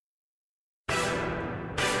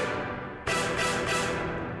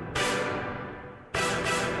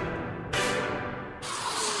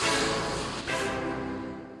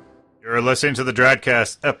You're listening to the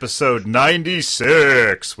Dradcast, episode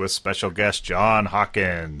 96, with special guest John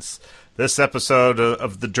Hawkins. This episode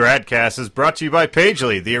of the Dradcast is brought to you by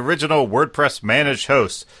Pagely, the original WordPress managed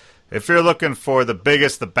host. If you're looking for the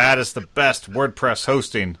biggest, the baddest, the best WordPress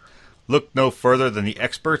hosting, look no further than the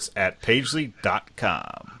experts at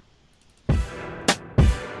Pagely.com.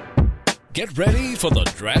 Get ready for the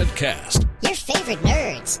Dradcast. Your favorite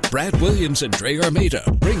nerds. Brad Williams and Dre Armada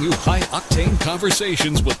bring you high-octane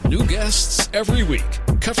conversations with new guests every week,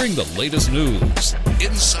 covering the latest news,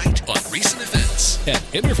 insight on recent events, and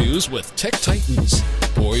interviews with tech titans.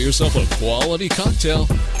 Pour yourself a quality cocktail.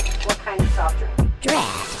 What kind of soft drink?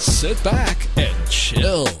 Drad. Sit back and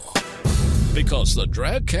chill. Because the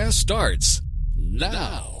Dradcast starts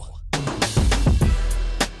now.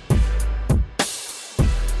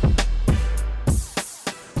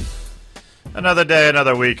 Another day,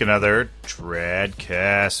 another week, another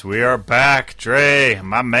Dradcast. We are back. Dre,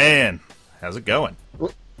 my man, how's it going?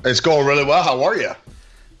 It's going really well. How are you?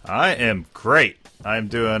 I am great. I'm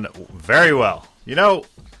doing very well. You know,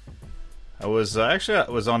 I was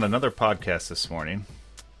on another podcast this morning.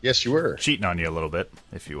 Yes, you were. Cheating on you a little bit,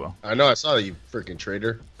 if you will. I know. I saw you, freaking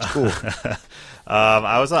traitor. It's cool.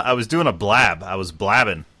 I was doing a blab. I was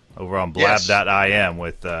blabbing over on blab.im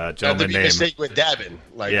with a gentleman named mistake with Davin.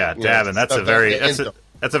 Davin.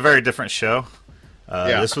 That's a very different show.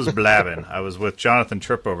 This was blabbing. I was with Jonathan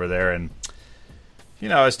Tripp over there, and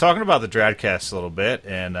I was talking about the Dradcast a little bit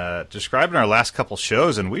and describing our last couple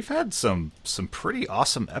shows, and we've had some pretty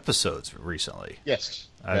awesome episodes recently. Yes.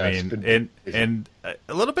 I mean, and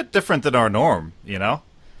a little bit different than our norm, And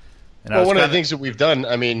one of the things that we've done,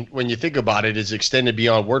 I mean, when you think about it, is extended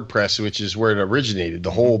beyond WordPress, which is where it originated.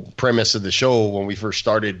 The whole premise of the show when we first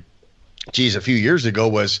started, a few years ago,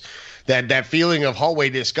 was that feeling of hallway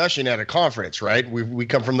discussion at a conference, right? We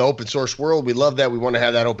come from the open source world. We love that. We want to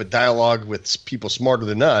have that open dialogue with people smarter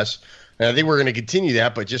than us. And I think we're going to continue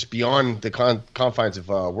that, but just beyond the confines of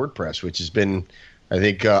WordPress, which has been, I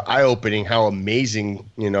think, eye-opening how amazing,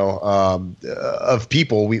 of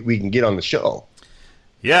people we can get on the show.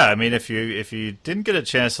 Yeah, I mean, if you didn't get a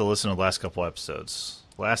chance to listen to the last couple episodes,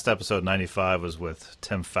 last episode 95 was with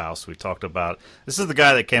Tim Faust. We talked about, this is the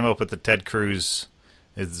guy that came up with the Ted Cruz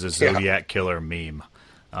is the Zodiac Killer meme.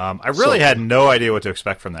 I really had no idea what to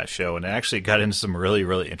expect from that show, and it actually got into some really,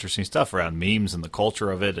 really interesting stuff around memes and the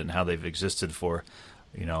culture of it and how they've existed for,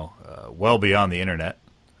 well beyond the internet,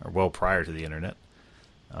 or well prior to the internet.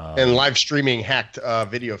 And live streaming hacked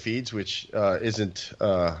video feeds, which isn't...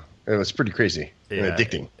 it was pretty crazy and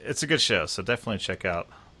addicting. It's a good show, so definitely check out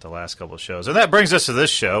the last couple of shows. And that brings us to this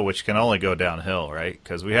show, which can only go downhill, right?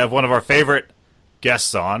 Because we have one of our favorite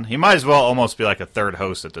guests on. He might as well almost be like a third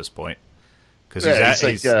host at this point. Because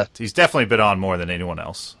he's definitely been on more than anyone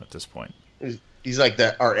else at this point. He's like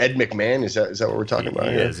our Ed McMahon. Is that what we're talking about?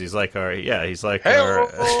 He is. He's like our he's like our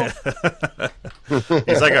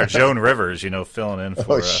Joan Rivers, filling in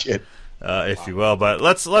for shit. If you will. But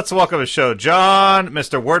let's welcome to the show, John,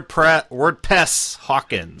 Mr. WordPress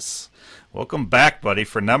Hawkins. Welcome back, buddy,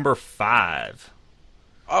 for number 5.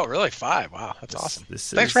 Oh, really? 5? Wow, that's awesome.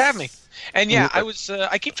 Thanks for having me. And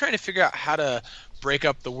I keep trying to figure out how to break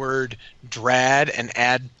up the word drad and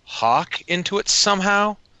add hawk into it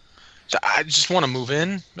somehow. So I just want to move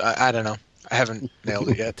in. I don't know. I haven't nailed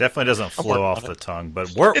it yet. Definitely doesn't flow off the tongue, but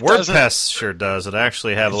WordPress sure does. It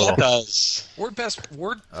actually have a little... It does.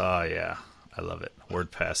 Oh, yeah. I love it.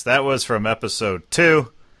 WordPress. That was from episode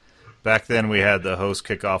 2. Back then, we had the host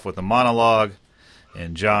kick off with a monologue,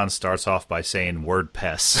 and John starts off by saying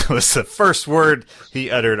WordPress. It was the first word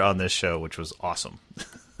he uttered on this show, which was awesome.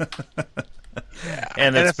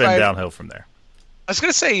 And it's been downhill from there. I was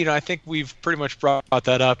going to say, I think we've pretty much brought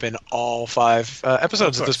that up in all 5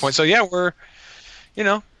 episodes at this point. So, yeah, we're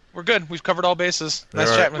good. We've covered all bases.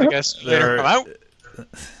 Nice chatting with you guys. Later. I'm out.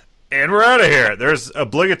 And we're out of here. There's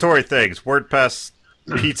obligatory things. WordPress,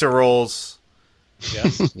 pizza rolls,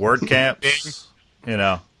 WordCamps.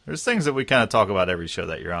 There's things that we kind of talk about every show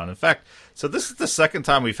that you're on. In fact, so this is the second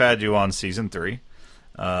time we've had you on season 3.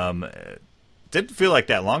 Didn't feel like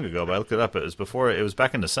that long ago, but I looked it up. It was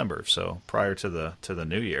back in December, so prior to the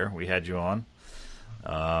new year, we had you on,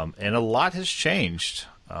 and a lot has changed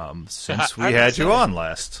since we had you on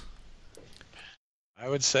last. I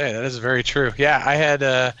would say that is very true. Yeah, I had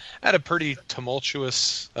a pretty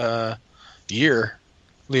tumultuous year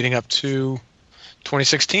leading up to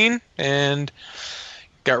 2016, and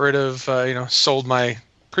got rid of sold my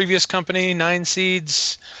previous company, 9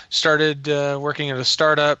 Seeds, started working at a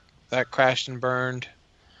startup. That crashed and burned.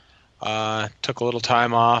 Took a little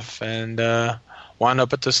time off and wound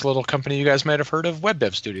up at this little company you guys might have heard of,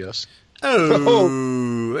 WebDev Studios.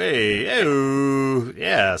 Oh, hey, oh,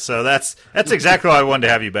 yeah. So that's exactly why I wanted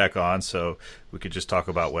to have you back on, so we could just talk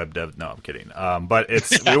about web dev. No, I'm kidding. But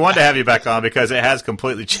we wanted to have you back on because it has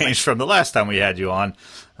completely changed from the last time we had you on.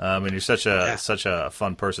 And you're such a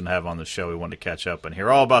fun person to have on the show. We wanted to catch up and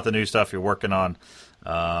hear all about the new stuff you're working on,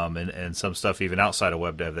 and some stuff even outside of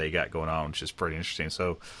web dev that you got going on, which is pretty interesting.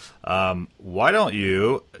 So, why don't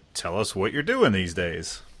you tell us what you're doing these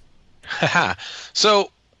days?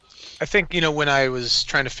 So, I think, when I was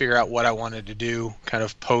trying to figure out what I wanted to do, kind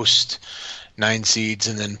of post 9 Seeds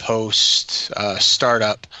and then post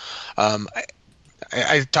startup,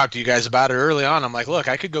 I talked to you guys about it early on. I'm like, look,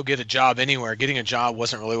 I could go get a job anywhere. Getting a job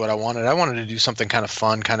wasn't really what I wanted. I wanted to do something kind of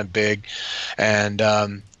fun, kind of big. And,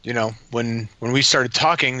 when we started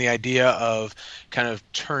talking, the idea of kind of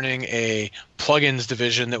turning a plugins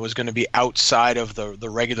division that was going to be outside of the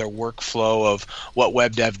regular workflow of what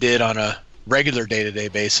web dev did on a regular day-to-day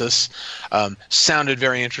basis sounded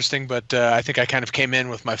very interesting, but I think I kind of came in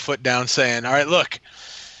with my foot down saying, all right, look,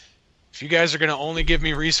 if you guys are going to only give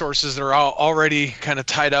me resources that are already kind of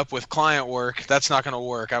tied up with client work, that's not going to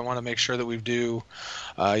work. I want to make sure that we do,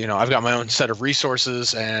 I've got my own set of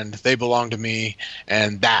resources and they belong to me,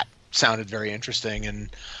 and that sounded very interesting. And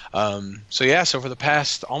so for the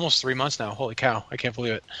past almost 3 months now, holy cow, I can't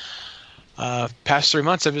believe it. Past 3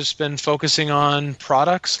 months, I've just been focusing on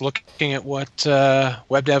products, looking at what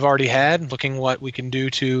WebDev already had, looking what we can do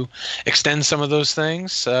to extend some of those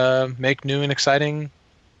things, make new and exciting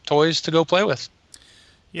toys to go play with.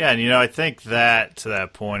 Yeah, and I think that to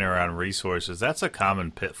that point around resources, that's a common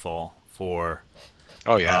pitfall for.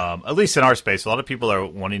 Oh yeah. At least in our space, a lot of people are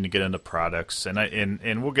wanting to get into products,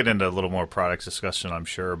 and we'll get into a little more products discussion, I'm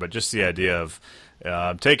sure. But just the idea of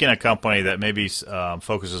taking a company that maybe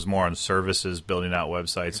focuses more on services, building out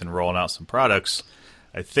websites, and rolling out some products,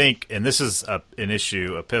 I think, and this is an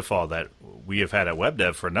issue, a pitfall that we have had at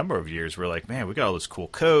WebDev for a number of years. We're like, man, we got all this cool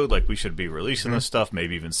code, like we should be releasing this stuff,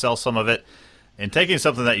 maybe even sell some of it. And taking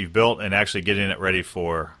something that you've built and actually getting it ready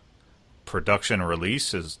for production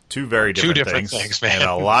release is two very different things, man. And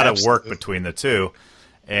a lot of work between the two.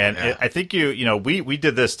 And I think we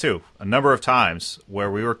did this too a number of times where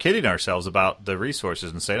we were kidding ourselves about the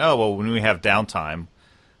resources and saying, oh, well, when we have downtime,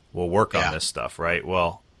 we'll work on this stuff, right?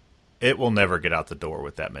 Well, it will never get out the door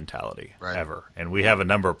with that mentality, ever. And we have a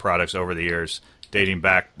number of products over the years dating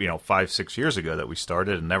back, 5-6 years ago that we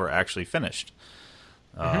started and never actually finished.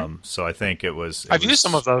 So I think I've used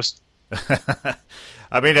some of those.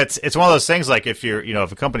 I mean, it's one of those things, like if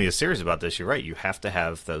if a company is serious about this, you're right. You have to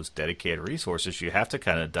have those dedicated resources. You have to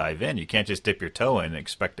kind of dive in. You can't just dip your toe in and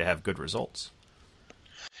expect to have good results.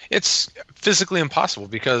 It's physically impossible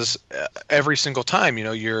because every single time,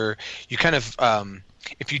 you kind of,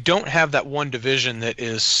 if you don't have that one division that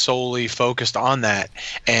is solely focused on that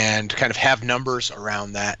and kind of have numbers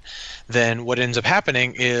around that, then what ends up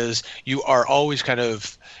happening is you are always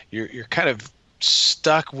you're kind of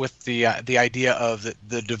stuck with the idea of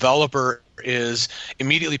the developer is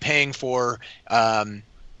immediately paying for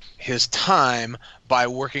his time by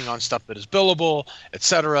working on stuff that is billable,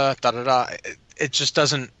 etc. It just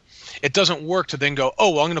doesn't work to then go, oh,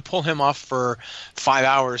 well, I'm going to pull him off for 5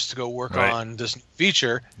 hours to go work on this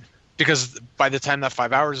feature, because by the time that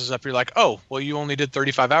 5 hours is up, you're like, oh, well, you only did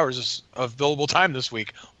 35 hours of billable time this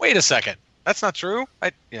week. Wait a second. That's not true.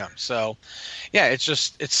 It's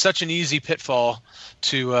such an easy pitfall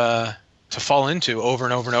to fall into over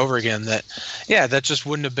and over and over again that just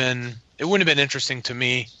wouldn't have been interesting to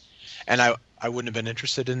me, and I wouldn't have been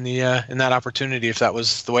interested in in that opportunity if that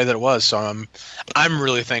was the way that it was. So I'm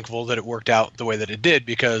really thankful that it worked out the way that it did,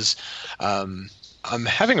 because I'm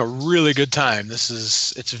having a really good time.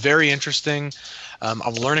 It's very interesting.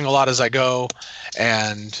 I'm learning a lot as I go,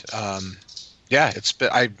 and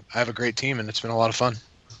I have a great team, and it's been a lot of fun.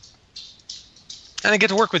 And I get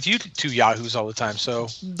to work with you two yahoos all the time, so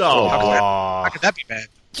how could that be bad?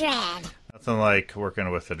 Drad. Nothing like working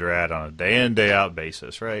with the Drad on a day-in, day-out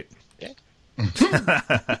basis, right? Yeah.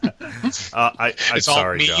 I'm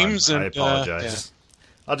sorry, John. I apologize.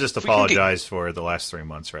 Yeah. I'll just apologize for the last 3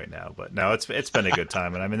 months right now. But no, it's been a good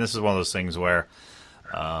time. And I mean, this is one of those things where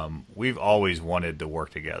we've always wanted to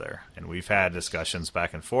work together, and we've had discussions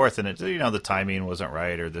back and forth, and the timing wasn't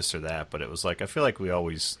right or this or that, but it was like, I feel like we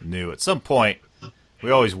always knew at some point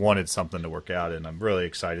we always wanted something to work out, and I'm really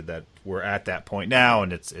excited that we're at that point now,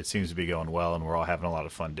 and it seems to be going well, and we're all having a lot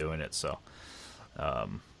of fun doing it. So,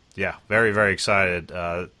 very, very excited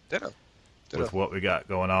with what we got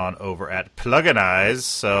going on over at Pluginize.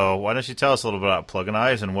 So why don't you tell us a little bit about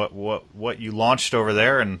Pluginize and what you launched over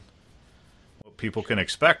there and what people can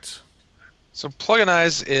expect? So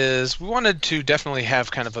Pluganize is, we wanted to definitely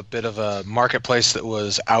have kind of a bit of a marketplace that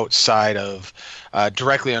was outside of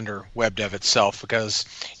directly under WebDev itself, because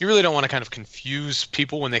you really don't want to kind of confuse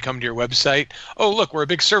people when they come to your website. Oh, look, we're a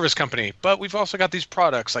big service company, but we've also got these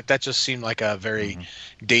products. Like, that just seemed like a very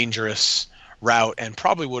dangerous route and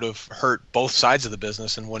probably would have hurt both sides of the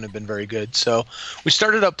business and wouldn't have been very good. So we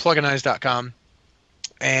started up Pluganize.com.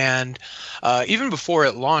 And even before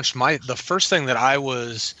it launched, the first thing that I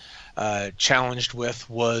was challenged with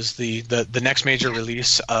was the next major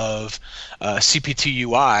release of CPT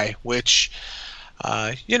UI, which,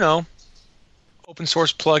 open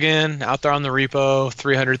source plugin out there on the repo,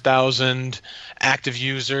 300,000 active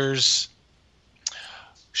users.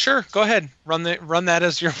 Sure, go ahead, run that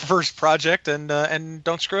as your first project, and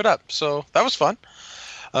don't screw it up. So that was fun.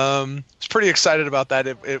 I was pretty excited about that.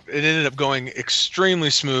 It ended up going extremely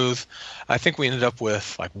smooth. I think we ended up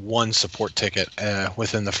with like one support ticket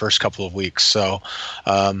within the first couple of weeks. So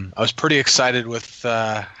I was pretty excited with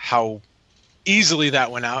how easily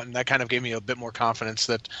that went out, and that kind of gave me a bit more confidence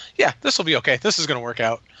that, yeah, this will be okay. This is going to work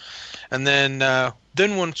out. And then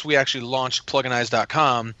once we actually launched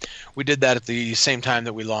Pluganize.com, we did that at the same time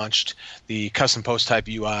that we launched the Custom Post Type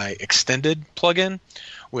UI Extended plugin,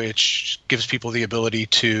 which gives people the ability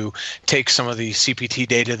to take some of the CPT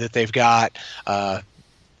data that they've got,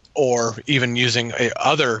 or even using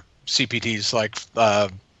other CPTs like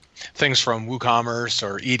things from WooCommerce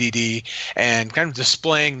or EDD, and kind of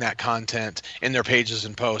displaying that content in their pages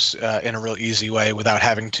and posts in a real easy way without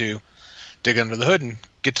having to dig under the hood and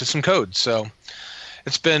get to some code. So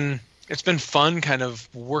it's been fun kind of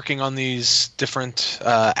working on these different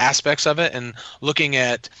aspects of it and looking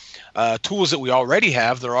at tools that we already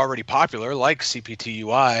have that are already popular, like CPT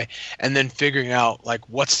UI, and then figuring out like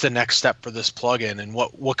what's the next step for this plugin and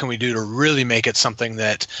what can we do to really make it something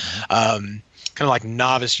that kind of like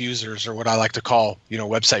novice users, or what I like to call,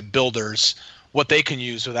 website builders, what they can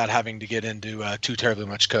use without having to get into too terribly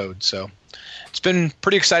much code. So it's been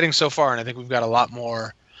pretty exciting so far, and I think we've got a lot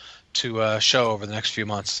more to show over the next few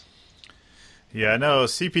months. Yeah, no,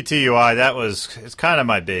 CPT UI, it's kind of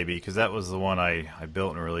my baby, because that was the one I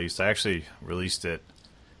built and released. I actually released it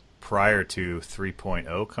prior to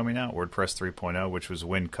 3.0 coming out, WordPress 3.0, which was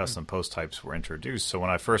when custom post types were introduced. So when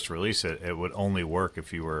I first released it, it would only work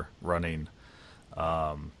if you were running,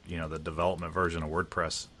 the development version of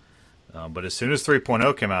WordPress. But as soon as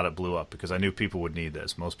 3.0 came out, it blew up, because I knew people would need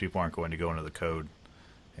this. Most people aren't going to go into the code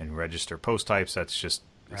and register post types. That's just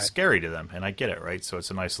it's scary to them, and I get it, right? So it's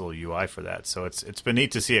a nice little UI for that. So it's been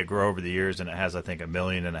neat to see it grow over the years, and it has, I think, 1.5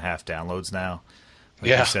 million downloads now.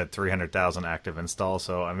 Like you said, 300,000 active installs.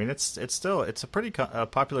 So I mean, it's a pretty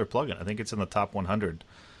popular plugin. I think it's in the top 100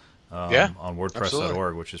 on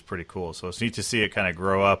WordPress.org, which is pretty cool. So it's neat to see it kind of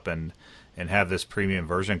grow up and have this premium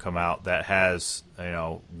version come out that has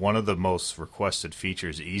one of the most requested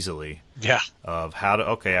features easily. Yeah. Of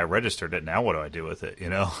I registered it. Now what do I do with it?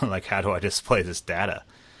 Like, how do I display this data?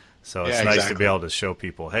 So it's nice to be able to show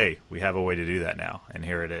people, hey, we have a way to do that now, and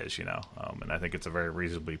here it is. And I think it's a very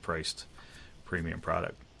reasonably priced premium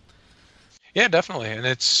product. Yeah, definitely, and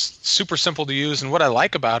it's super simple to use. And what I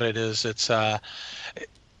like about it is it's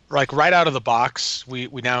like right out of the box, we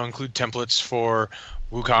now include templates for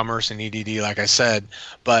WooCommerce and EDD, like I said.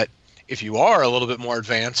 But if you are a little bit more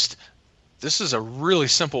advanced, this is a really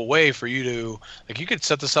simple way for you to, like, you could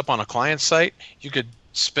set this up on a client site. You could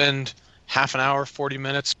spend half an hour, 40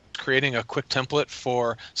 minutes creating a quick template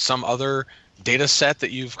for some other data set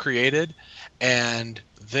that you've created, and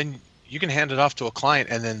then you can hand it off to a client,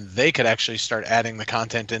 and then they could actually start adding the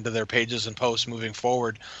content into their pages and posts moving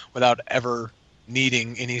forward without ever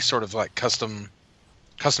needing any sort of like custom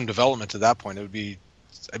development. At that point, it would be,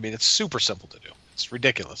 it's super simple to do. It's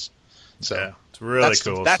ridiculous. So yeah, it's really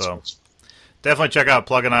cool. So definitely check out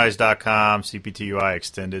Pluganize.com, CPT UI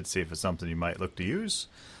Extended, see if it's something you might look to use.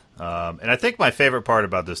 And I think my favorite part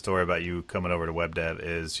about this story about you coming over to WebDev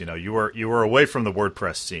is, you were away from the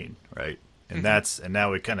WordPress scene, right? And and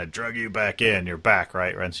now we kind of drug you back in. You're back,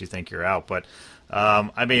 right? Once you think you're out. But,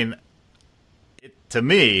 to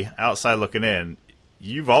me, outside looking in,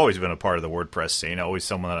 you've always been a part of the WordPress scene, always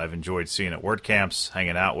someone that I've enjoyed seeing at WordCamps,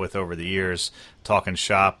 hanging out with over the years, talking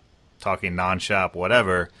shop, talking non-shop,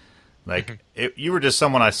 whatever. Like, you were just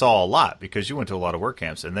someone I saw a lot because you went to a lot of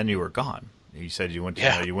WordCamps, and then you were gone. You said you went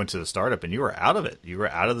to the startup, and you were out of it. You were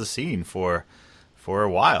out of the scene for a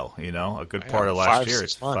while, a good part of last year.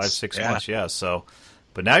 5-6 months, yeah. So,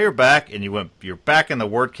 but now you're back, and you're back in the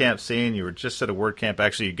WordCamp scene. You were just at a WordCamp.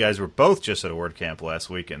 Actually, you guys were both just at a WordCamp last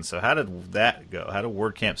weekend. So how did that go? How did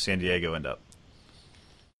WordCamp San Diego end up?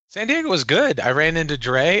 San Diego was good. I ran into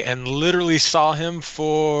Dre and literally saw him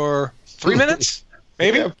for 3 minutes,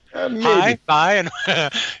 maybe. Maybe. Hi, bye, and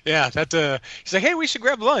yeah, that. He's like, hey, we should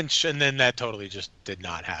grab lunch, and then that totally just did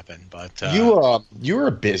not happen. But you were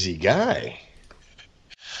a busy guy.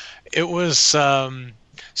 it was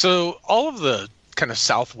so all of the kind of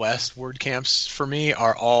Southwest WordCamps for me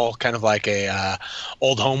are all kind of like a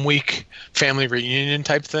old home week family reunion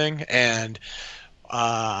type thing, and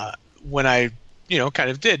when I kind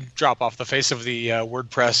of did drop off the face of the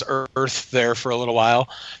WordPress earth there for a little while,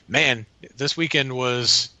 man, this weekend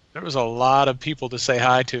there was a lot of people to say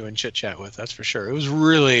hi to and chit chat with. That's for sure. It was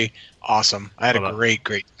really awesome. I had a great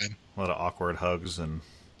time. A lot of awkward hugs and.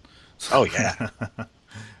 Oh yeah.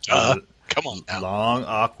 Come on now. Long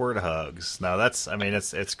awkward hugs. No,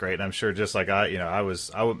 it's great. And I'm sure just like I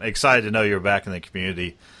was excited to know you were back in the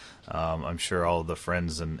community. I'm sure all of the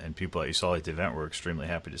friends and people that you saw at the event were extremely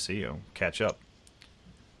happy to see you catch up.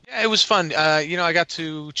 Yeah, it was fun. I got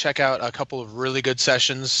to check out a couple of really good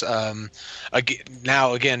sessions.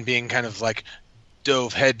 Now, again, being kind of like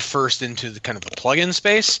dove head first into the kind of the plugin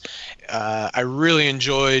space. I really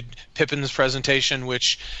enjoyed Pippin's presentation,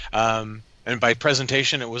 which, and by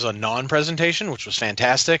presentation, it was a non-presentation, which was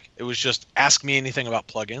fantastic. It was just ask me anything about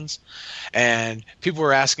plugins. And people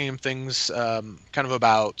were asking him things kind of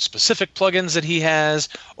about specific plugins that he has,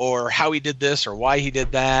 or how he did this, or why he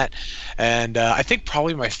did that. And I think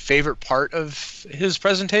probably my favorite part of his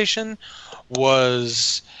presentation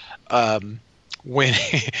was when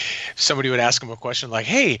somebody would ask him a question like,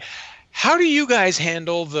 hey, how do you guys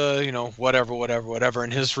handle the, whatever,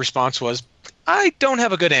 and his response was, I don't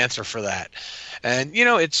have a good answer for that. And,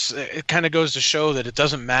 it kind of goes to show that it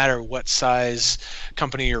doesn't matter what size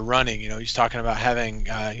company you're running. He's talking about having,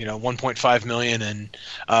 1.5 million in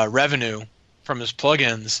revenue from his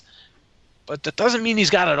plugins, but that doesn't mean he's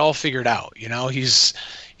got it all figured out. He's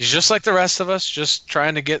just like the rest of us, just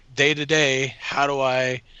trying to get day to day. How do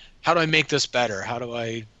I make this better? How do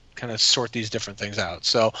I kind of sort these different things out?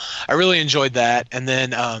 So I really enjoyed that. And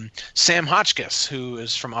then Sam Hotchkiss, who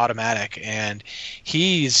is from Automatic, and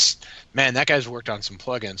that guy's worked on some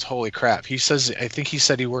plugins. Holy crap. I think he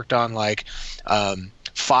said he worked on like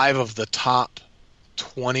 5 of the top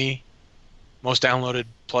 20 most downloaded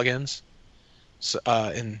plugins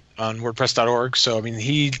on WordPress.org. So I mean,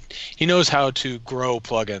 he knows how to grow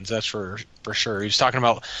plugins. That's for sure. He was talking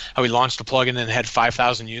about how he launched a plugin and had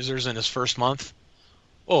 5,000 users in his first month.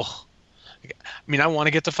 Oh, I mean, I want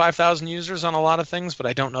to get to 5,000 users on a lot of things, but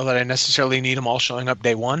I don't know that I necessarily need them all showing up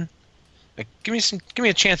day one. Like, give me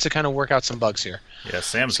a chance to kind of work out some bugs here. Yeah,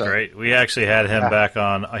 Sam's great. We actually had him back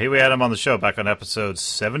on. We had him on the show back on episode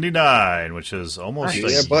 79, which is almost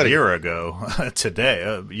a year ago today.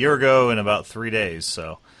 A year ago in about 3 days.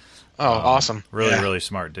 So, awesome! Really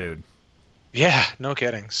smart dude. Yeah, no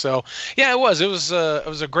kidding. So, yeah, it was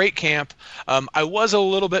a great camp. I was a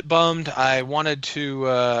little bit bummed. I needed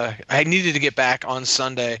to get back on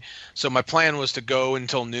Sunday, so my plan was to go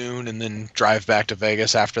until noon and then drive back to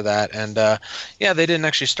Vegas after that. And they didn't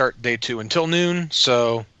actually start day 2 until noon,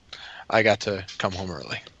 so I got to come home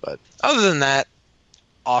early. But other than that,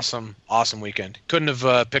 awesome weekend. Couldn't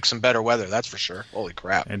have picked some better weather, that's for sure. Holy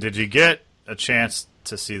crap! And did you get a chance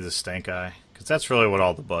to see the Stank Eye? Because that's really what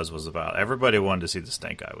all the buzz was about. Everybody wanted to see the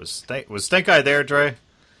Stank Eye. Was Stank Eye there, Dre?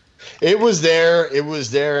 It was there,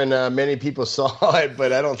 and many people saw it,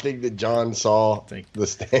 but I don't think that John saw the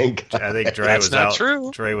Stank Eye. I think Dre was out.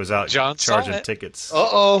 True. Dre was out John charging tickets.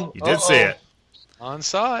 Uh-oh. You did see it. John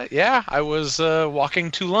saw it. Yeah, I was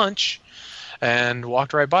walking to lunch and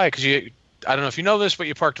walked right by because I don't know if you know this, but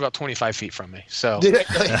you parked about 25 feet from me. So,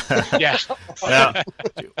 yeah. Now,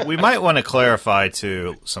 we might want to clarify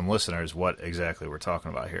to some listeners what exactly we're talking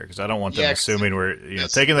about here, because I don't want them assuming we're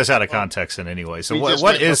taking this out of context in any way. So,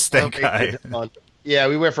 what is Stank Eye? Yeah,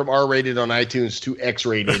 we went from R-rated on iTunes to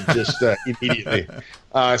X-rated just immediately.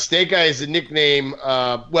 Stank Eye is a nickname.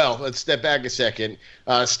 Let's step back a second.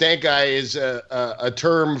 Stank Eye is a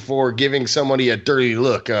term for giving somebody a dirty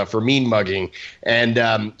look, for mean mugging.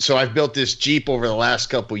 And so I've built this Jeep over the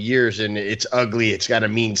last couple years, and it's ugly. It's got a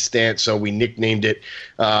mean stance, so we nicknamed it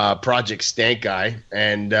Project Stank Eye.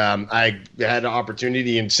 And I had an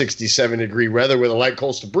opportunity in 67-degree weather with a light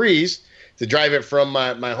coastal breeze to drive it from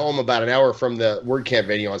my home about an hour from the WordCamp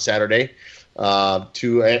venue on Saturday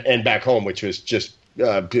and back home, which was just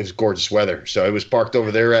gorgeous weather. So it was parked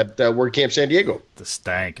over there at WordCamp San Diego. The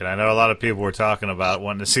stank. And I know a lot of people were talking about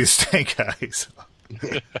wanting to see Stank Eyes.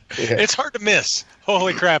 It's hard to miss.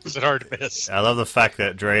 Holy crap, is it hard to miss. I love the fact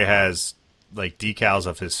that Dre has like decals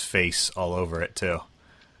of his face all over it, too.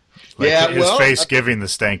 Like Yeah, his well, face giving the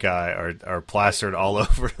stank eye are plastered all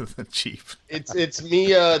over the Jeep. it's me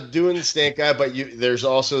doing the stank eye, but there's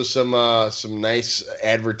also some nice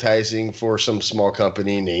advertising for some small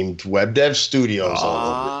company named Web Dev Studios.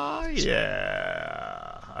 Ah,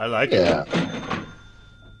 yeah, I like Yeah. it.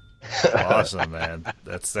 Awesome, man.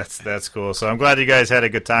 That's cool. So I'm glad you guys had a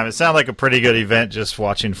good time. It sounded like a pretty good event just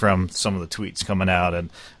watching from some of the tweets coming out, and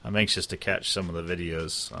I'm anxious to catch some of the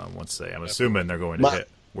videos once I'm assuming they're going to hit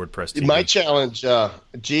WordPress TV. My challenge,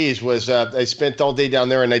 was I spent all day down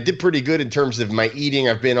there, and I did pretty good in terms of my eating.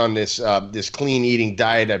 I've been on this clean eating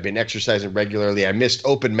diet. I've been exercising regularly. I missed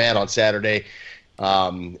open mat on Saturday.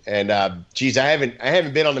 I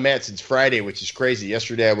haven't been on the mat since Friday, which is crazy.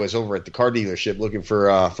 Yesterday I was over at the car dealership looking for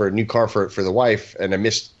a new car for the wife, and I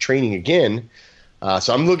missed training again.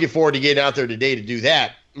 So I'm looking forward to getting out there today to do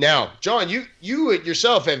that. Now, John, you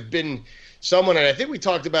yourself have been someone, and I think we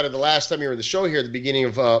talked about it the last time you were on the show here at the beginning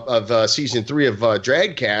of season 3 of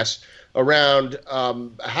Dragcast, around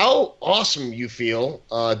how awesome you feel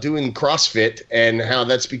doing CrossFit and how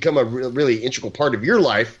that's become a really integral part of your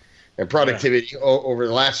life and productivity over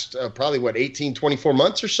the last probably 18, 24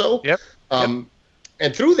 months or so. Yep.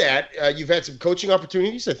 And through that, you've had some coaching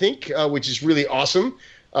opportunities, I think, which is really awesome.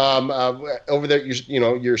 Over there,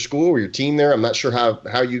 your school or your team there. I'm not sure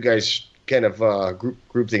how you guys kind of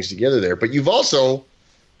group things together there, but you've also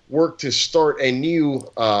worked to start a new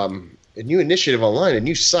initiative online, a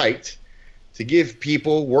new site to give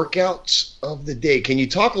people workouts of the day. Can you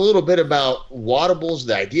talk a little bit about Wadables,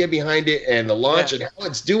 the idea behind it, and the launch, and how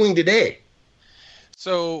it's doing today?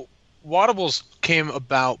 So Wadables came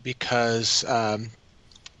about because kind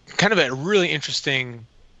of a really interesting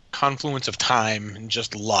confluence of time and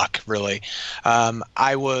just luck, really.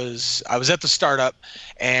 I was at the startup,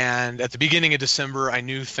 and at the beginning of December, I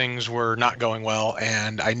knew things were not going well,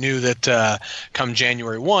 and I knew that come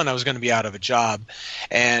January 1, I was going to be out of a job.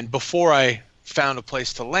 And before I found a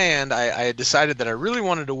place to land, I had decided that I really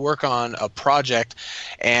wanted to work on a project,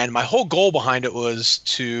 and my whole goal behind it was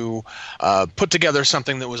to put together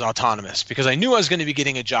something that was autonomous, because I knew I was going to be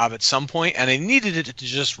getting a job at some point, and I needed it to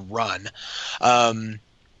just run.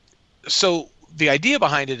 So the idea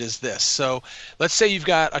behind it is this. So let's say you've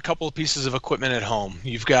got a couple of pieces of equipment at home.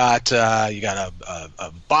 You've got a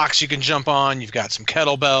box you can jump on, you've got some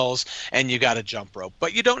kettlebells, and you've got a jump rope.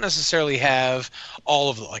 But you don't necessarily have all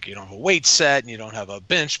of you don't have a weight set, and you don't have a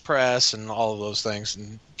bench press and all of those things.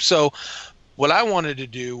 And so what I wanted to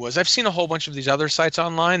do was, I've seen a whole bunch of these other sites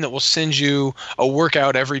online that will send you a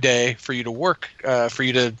workout every day for you to work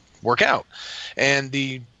out. And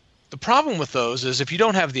the problem with those is, if you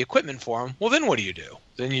don't have the equipment for them, well, then what do?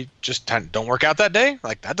 Then you just don't work out that day?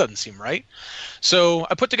 Like, that doesn't seem right. So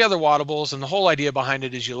I put together Wadables, and the whole idea behind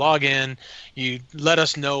it is you log in, you let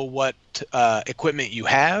us know what equipment you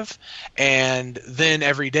have, and then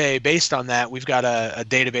every day, based on that, we've got a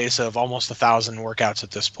database of almost 1,000 workouts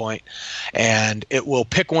at this point, and it will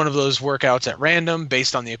pick one of those workouts at random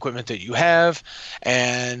based on the equipment that you have,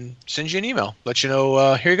 and send you an email, let you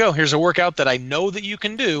know, here you go, here's a workout that I know that you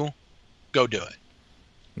can do, go do it.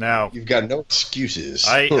 Now You've got no excuses.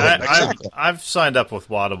 I've signed up with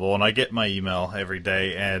Wodable, and I get my email every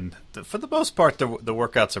day, and for the most part, the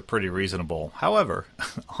workouts are pretty reasonable. However,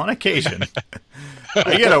 on occasion,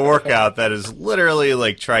 I get a workout that is literally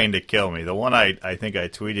like trying to kill me. The one I think I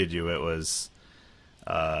tweeted you, it was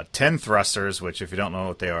 10 thrusters, which if you don't know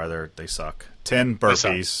what they are, they suck. 10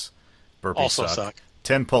 burpees. Burpees also suck.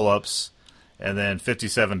 10 pull-ups, and then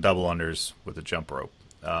 57 double unders with a jump rope.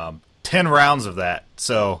 10 rounds of that.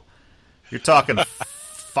 So you're talking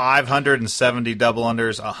 570 double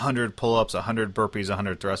unders, 100 pull-ups, 100 burpees,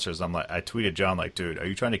 100 thrusters. I tweeted John, like, dude, are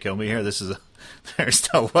you trying to kill me here? There's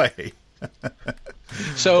no way.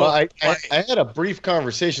 So I had a brief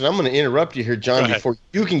conversation. I'm going to interrupt you here, John, before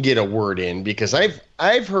you can get a word in, because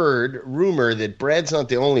I've heard rumor that Brad's not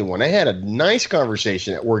the only one. I had a nice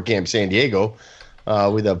conversation at WordCamp San Diego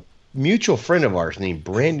with a mutual friend of ours named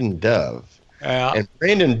Brandon Dove. Yeah. And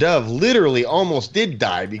Brandon Dove literally almost did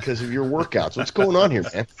die because of your workouts. What's going on here,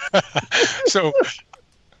 man? So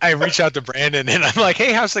I reached out to Brandon, and I'm like,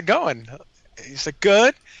 hey, how's it going? He's like,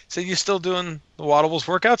 good. I said, you still doing the Wadables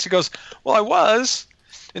workouts? He goes, well, I was,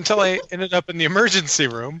 until I ended up in the emergency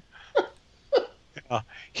room.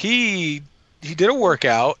 He did a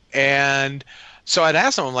workout, and so I'd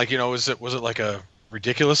asked him, I'm like, was it like a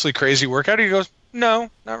ridiculously crazy workout? He goes,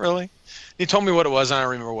 no, not really. He told me what it was, and I don't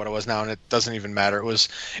remember what it was now, and it doesn't even matter.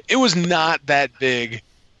 It was not that big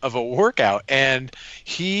of a workout, and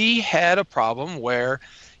he had a problem where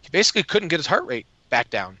he basically couldn't get his heart rate back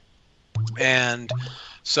down. And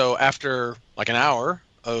so after like an hour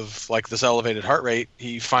of like this elevated heart rate,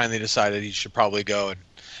 he finally decided he should probably go and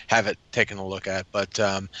have it taken a look at. But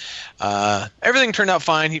everything turned out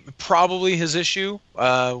fine. Probably his issue.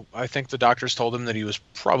 I think the doctors told him that he was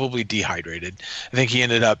probably dehydrated. I think he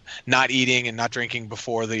ended up not eating and not drinking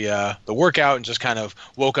before the workout, and just kind of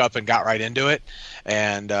woke up and got right into it,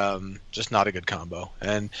 and just not a good combo.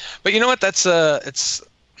 But you know what? That's it's.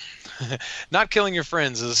 Not killing your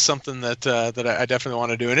friends is something that I definitely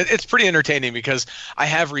want to do, and it's pretty entertaining because I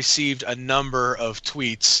have received a number of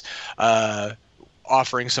tweets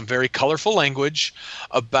offering some very colorful language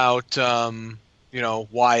about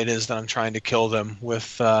why it is that I'm trying to kill them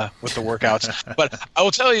with the workouts. But I will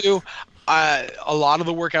tell you, a lot of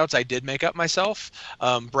the workouts I did make up myself.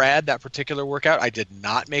 Brad, that particular workout, I did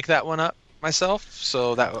not make that one up myself,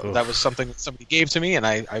 so that was something that somebody gave to me, and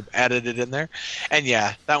I added it in there. And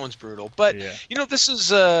yeah, that one's brutal. But this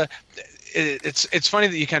is it's funny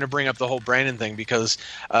that you kind of bring up the whole Brandon thing, because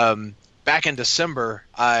back in December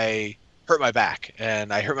I hurt my back,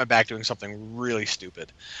 and I hurt my back doing something really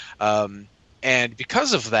stupid, and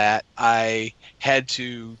because of that I had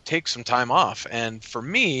to take some time off. And for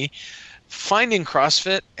me, finding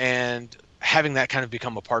CrossFit and having that kind of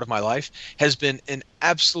become a part of my life has been an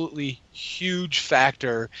absolutely huge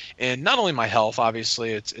factor in not only my health.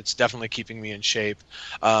 Obviously, it's definitely keeping me in shape,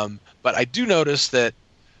 but I do notice that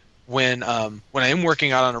when I am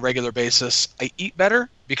working out on a regular basis, I eat better,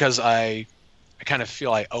 because I kind of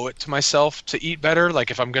feel I owe it to myself to eat better. Like,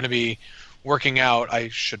 if I'm going to be working out, I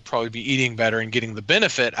should probably be eating better and getting the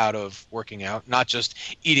benefit out of working out, not just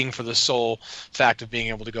eating for the sole fact of being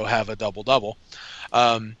able to go have a double-double.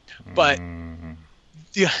 But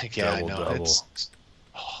yeah, I know. Double.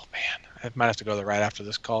 Oh man, I might have to go there right after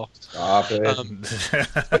this call. Stop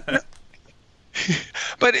it.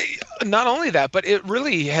 But not only that, but it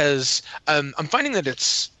really has. I'm finding that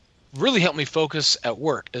it's really helped me focus at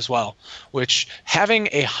work as well. Which, having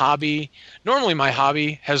a hobby, normally my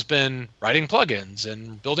hobby has been writing plugins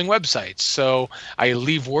and building websites. So I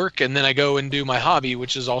leave work and then I go and do my hobby,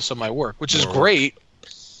 which is also my work, which is great.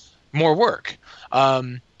 More work.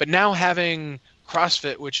 But now having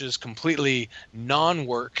CrossFit, which is completely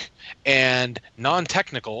non-work and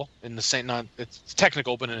non-technical in the same, it's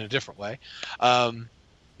technical but in a different way,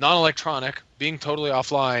 non-electronic, being totally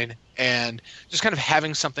offline, and just kind of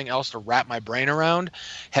having something else to wrap my brain around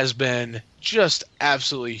has been just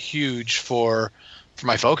absolutely huge for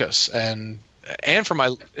my focus and for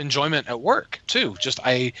my enjoyment at work too.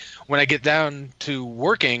 When I get down to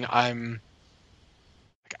working, I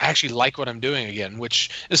actually like what I'm doing again, which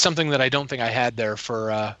is something that I don't think I had there for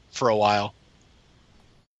a while.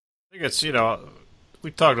 I think it's, we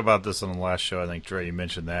talked about this on the last show. I think, Dre, you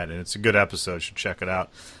mentioned that, and it's a good episode. You should check it out.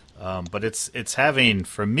 But it's having,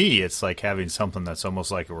 for me, it's like having something that's almost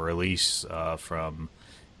like a release from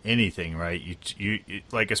anything, right? You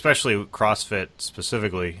like, especially CrossFit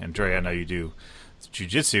specifically, and Dre, I know you do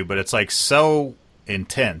jiu-jitsu, but it's like so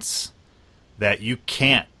intense that you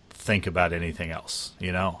can't think about anything else.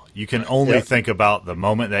 You can only think about the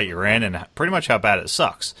moment that you're in and pretty much how bad it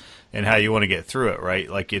sucks and how you want to get through it, right?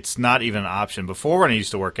 Like, it's not even an option. Before, when I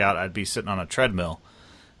used to work out, I'd be sitting on a treadmill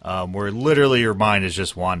where literally your mind is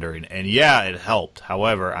just wandering, and yeah, it helped.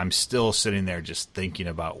 However, I'm still sitting there just thinking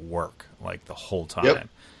about work like the whole time.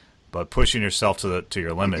 But pushing yourself to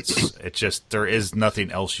your limits, it's just, there is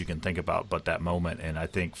nothing else you can think about but that moment. And I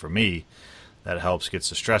think for me, that helps, gets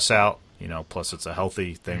the stress out. Plus it's a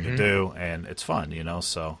healthy thing to do, and it's fun,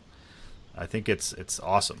 so I think it's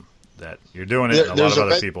awesome that you're doing it, and a lot of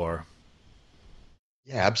other people are.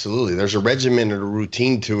 Yeah, absolutely. There's a regimen and a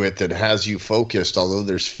routine to it that has you focused, although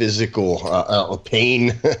there's physical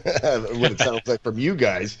pain, what it sounds like from you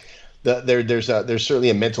guys. There's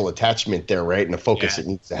certainly a mental attachment there, right, and a focus that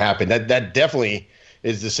needs to happen. That definitely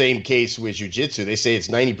is the same case with jiu-jitsu. They say it's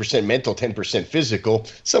 90% mental, 10% physical.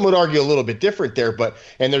 Some would argue a little bit different there,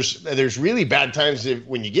 and there's really bad times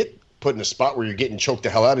when you get put in a spot where you're getting choked the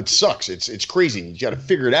hell out. It sucks. It's crazy. You got to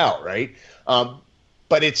figure it out, right?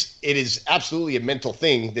 But it is absolutely a mental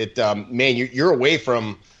thing that, man, you're away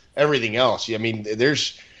from everything else. I mean,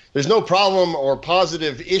 there's no problem or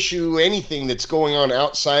positive issue, anything that's going on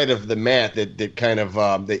outside of the mat that kind of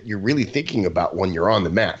that you're really thinking about when you're on the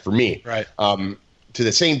mat. For me, right. To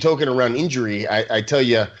the same token, around injury, I tell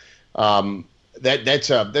you, that's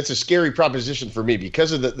a scary proposition for me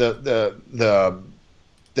because of the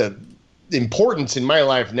importance in my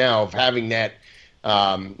life now of having that,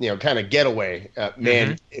 kind of getaway.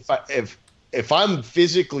 Man, if I'm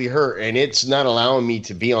physically hurt and it's not allowing me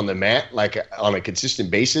to be on the mat like on a consistent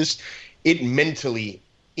basis, it mentally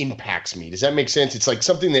impacts me. Does that make sense? It's like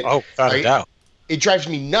something that without a doubt, it drives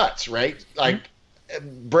me nuts, right? Like.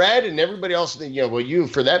 Brad and everybody else, well, you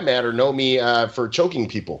for that matter know me for choking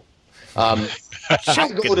people. I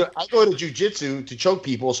go to jiu-jitsu to choke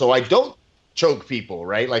people, so I don't choke people,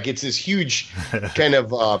 right? Like it's this huge kind of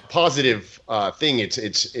positive thing.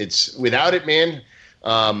 It's without it, man.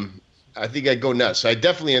 I think I'd go nuts. So I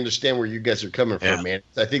definitely understand where you guys are coming from, man.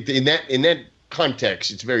 I think that in that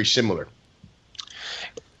context, it's very similar.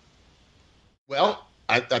 Well,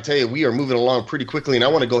 I tell you, we are moving along pretty quickly, and I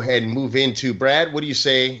want to go ahead and move into, Brad, what do you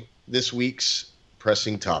say this week's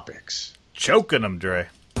pressing topics? Choking them, Dre.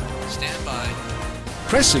 Stand by.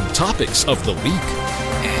 Pressing topics of the week.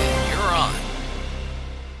 And you're on.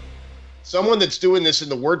 Someone that's doing this in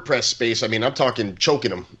the WordPress space, I mean, I'm talking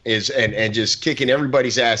choking them, and just kicking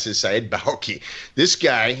everybody's ass is Saeed Bawki. This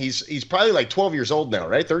guy, he's probably like 12 years old now,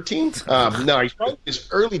 right? 13? No, he's probably in his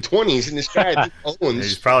early 20s, and this guy owns.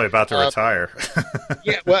 He's probably about to retire.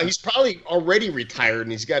 Yeah, well, he's probably already retired,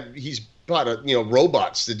 and he's bought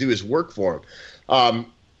robots to do his work for him.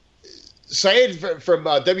 Saeed from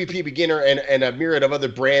WP Beginner and a myriad of other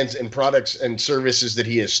brands and products and services that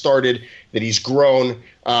he has started, that he's grown,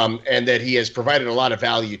 and that he has provided a lot of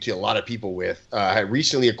value to a lot of people with. Had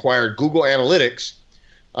recently acquired Google Analytics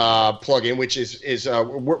plugin, which is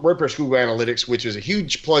WordPress Google Analytics, which is a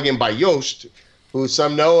huge plugin by Yoast, who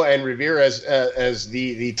some know and revere as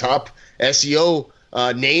the top SEO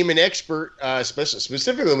name and expert,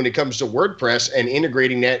 specifically when it comes to WordPress and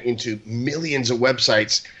integrating that into millions of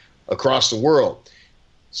websites across the world.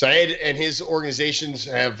 Saeed and his organizations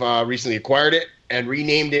have recently acquired it and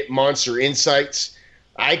renamed it Monster Insights.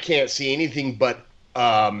 I can't see anything but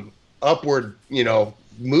upward,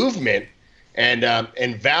 movement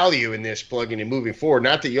and value in this plugin and moving forward.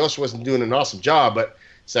 Not that Yoast wasn't doing an awesome job, but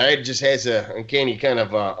Saeed just has an uncanny kind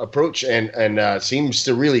of approach and seems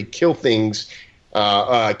to really kill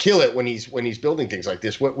it when he's building things like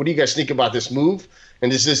this. What do you guys think about this move?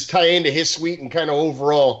 And does this tie into his suite and kind of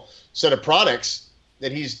overall set of products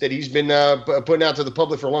that he's been putting out to the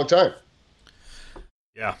public for a long time?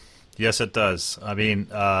 Yeah. Yes, it does. I mean,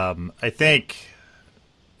 I think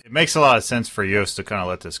it makes a lot of sense for Yoast to kind of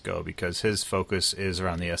let this go because his focus is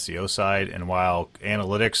around the SEO side. And while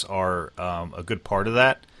analytics are a good part of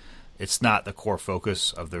that, it's not the core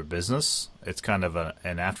focus of their business. It's kind of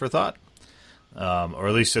an afterthought. Or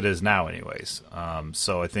at least it is now anyways.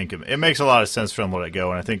 So I think it makes a lot of sense for them to let it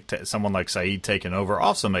go. And I think someone like Saeed taking over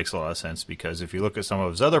also makes a lot of sense because if you look at some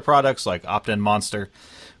of his other products like Opt-in Monster,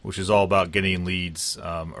 which is all about getting leads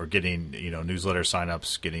or getting newsletter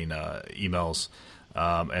signups, getting emails,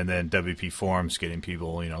 and then WP Forms, getting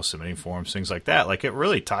people submitting forms, things like that. Like it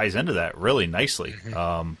really ties into that really nicely.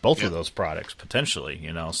 Both of those products potentially,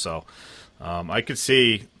 so. I could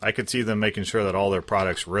see them making sure that all their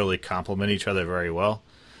products really complement each other very well,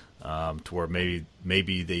 to where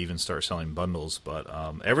maybe they even start selling bundles. But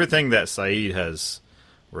everything that Saeed has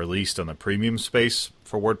released on the premium space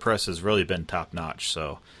for WordPress has really been top notch.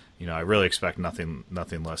 So, I really expect nothing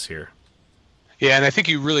less here. Yeah, and I think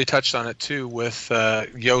you really touched on it too with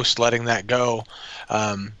Yoast letting that go.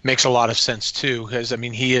 Makes a lot of sense too, because I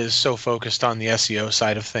mean he is so focused on the SEO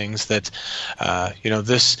side of things that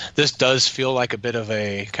this does feel like a bit of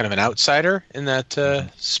a kind of an outsider in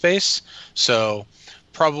that space. So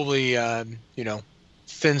probably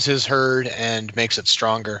thins his herd and makes it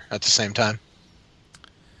stronger at the same time.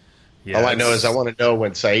 Yeah, all I know is I want to know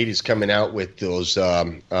when Saeed is coming out with those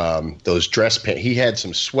dress pants. He had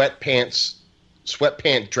some sweatpant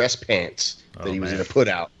dress pants that he was going to put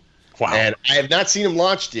out. Wow. And I have not seen him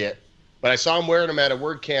launched yet, but I saw him wearing them at a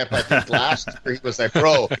WordCamp, I think, last year. He was like,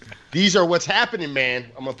 bro, these are what's happening, man.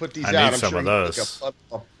 I'm going to put these out. I need some of those.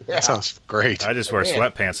 That sounds great. I just wear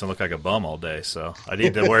sweatpants and look like a bum all day, so I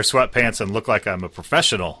need to wear sweatpants and look like I'm a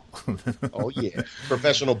professional. Oh, yeah.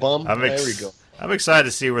 Professional bum? There we go. I'm excited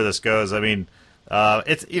to see where this goes. I mean,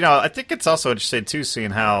 it's I think it's also interesting, too,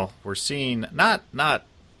 seeing how we're seeing not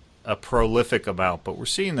a prolific amount, but we're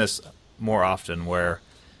seeing this more often where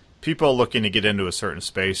people looking to get into a certain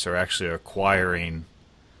space are actually acquiring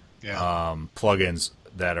plugins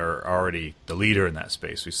that are already the leader in that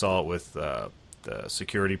space. We saw it with the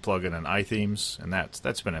security plugin and iThemes, and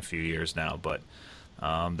that's been a few years now, but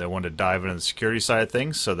they wanted to dive into the security side of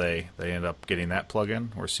things, so they ended up getting that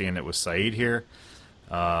plugin. We're seeing it with Saeed here,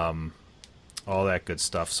 all that good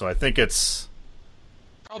stuff. So I think it's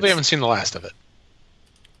probably haven't seen the last of it.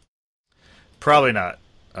 Probably not.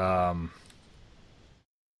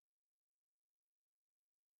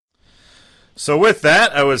 So with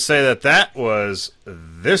that, I would say that was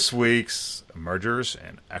this week's Mergers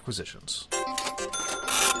and Acquisitions.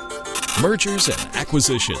 Mergers and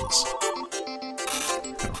Acquisitions.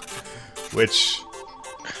 Which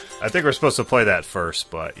I think we're supposed to play that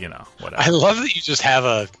first, but whatever. I love that you just have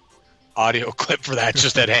a audio clip for that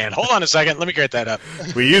just at hand. Hold on a second. Let me get that up.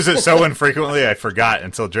 We use it so infrequently, I forgot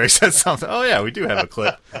until Drake said something. Oh, yeah, we do have a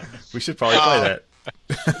clip. We should probably play that.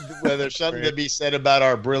 Well, there's something to be said about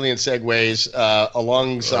our brilliant segues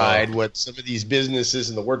alongside what some of these businesses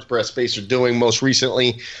in the WordPress space are doing most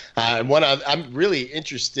recently. And one I'm really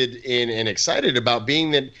interested in and excited about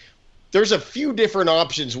being that there's a few different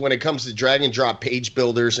options when it comes to drag and drop page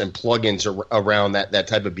builders and plugins around that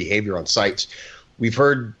type of behavior on sites. We've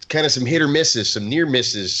heard kind of some hit or misses, some near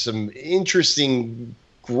misses, some interesting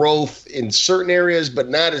growth in certain areas, but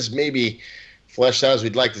not as maybe fleshed out as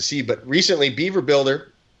we'd like to see. But recently, Beaver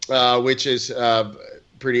Builder, which is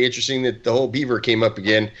pretty interesting that the whole Beaver came up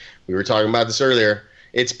again. We were talking about this earlier.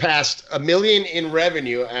 It's passed $1 million in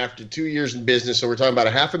revenue after 2 years in business. So we're talking about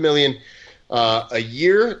 $500,000 a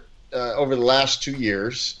year over the last 2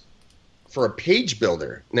 years for a page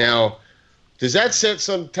builder. Now, does that set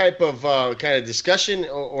some type of kind of discussion,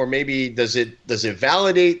 or maybe does it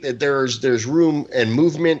validate that there's room and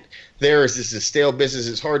movement there? Is this a stale business?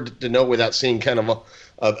 It's hard to know without seeing kind of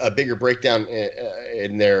a bigger breakdown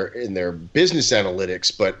in their business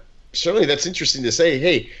analytics. But certainly that's interesting to say.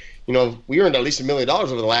 Hey, we earned at least $1 million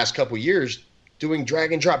over the last couple of years doing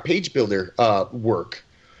drag and drop page builder work.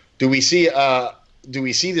 Do we see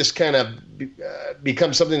this kind of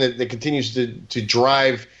become something that continues to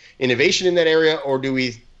drive innovation in that area, or do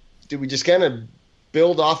we just kind of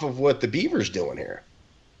build off of what the Beaver's doing here?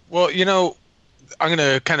 Well, I'm going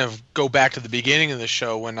to kind of go back to the beginning of the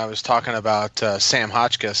show when I was talking about Sam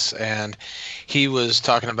Hotchkiss, and he was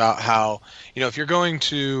talking about how, if you're going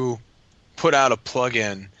to put out a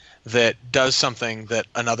plugin that does something that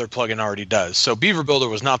another plugin already does. So Beaver Builder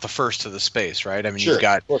was not the first to the space, right? I mean, sure.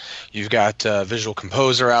 you've got Visual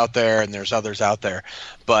Composer out there, and there's others out there,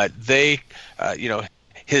 but they,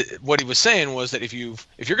 what he was saying was that if you're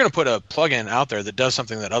going to put a plugin out there that does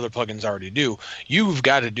something that other plugins already do, you've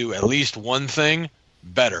got to do at least one thing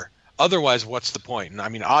better. Otherwise, what's the point? And I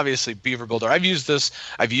mean, obviously, Beaver Builder. I've used this.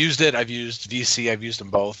 I've used it. I've used VC. I've used them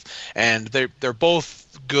both, and they're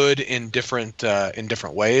both good in different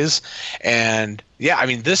ways. And yeah, I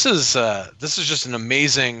mean, this is just an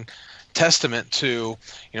amazing testament to,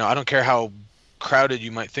 I don't care how crowded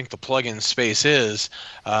you might think the plugin space is.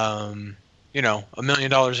 $1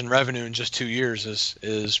 million in revenue in just 2 years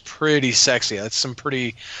is pretty sexy. That's some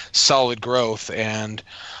pretty solid growth, and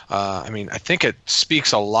I mean, I think it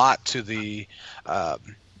speaks a lot to the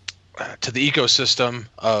ecosystem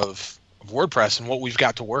of WordPress and what we've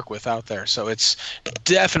got to work with out there. So it's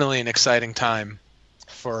definitely an exciting time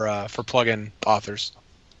for plugin authors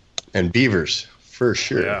and beavers for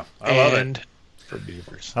sure. Yeah, I love it. For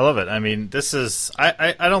beavers. I love it. I mean, this is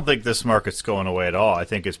I don't think this market's going away at all. I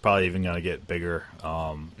think it's probably even going to get bigger,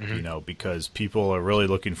 because people are really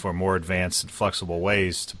looking for more advanced and flexible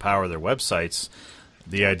ways to power their websites.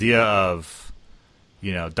 The idea of,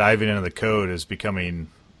 diving into the code is becoming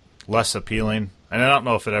less appealing. And I don't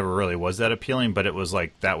know if it ever really was that appealing, but it was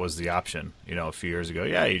like that was the option, a few years ago.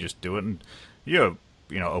 Yeah, you just do it and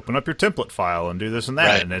open up your template file and do this and that.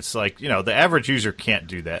 Right. And it's like, the average user can't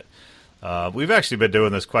do that. We've actually been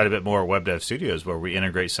doing this quite a bit more at Web Dev Studios, where we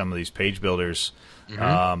integrate some of these page builders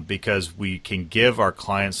because we can give our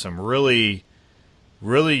clients some really,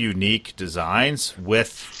 really unique designs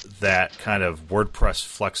with that kind of WordPress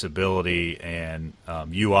flexibility and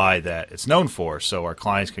UI that it's known for. So our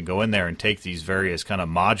clients can go in there and take these various kind of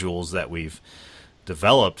modules that we've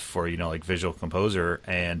developed for, like Visual Composer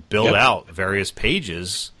and build out various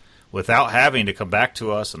pages without having to come back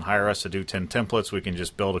to us and hire us to do 10 templates. We can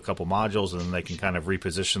just build a couple modules, and then they can kind of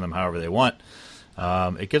reposition them however they want.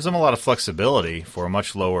 It gives them a lot of flexibility for a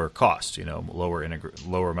much lower cost, lower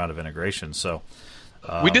amount of integration. So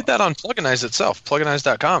we did that on Pluginize itself.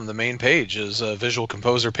 Pluginize.com, the main page is a Visual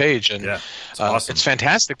Composer page, and it's awesome. It's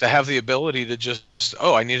fantastic to have the ability to just,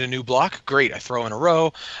 I need a new block. Great, I throw in a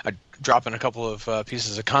row. I drop in a couple of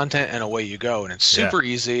pieces of content, and away you go. And it's super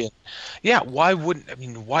easy. And why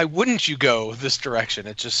wouldn't you go this direction?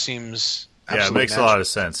 It just seems it makes natural. A lot of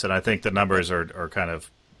sense, and I think the numbers are kind of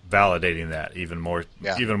validating that even more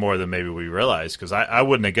than maybe we realized, because I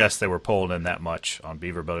wouldn't have guessed they were pulling in that much on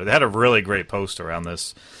Beaver Builder. They had a really great post around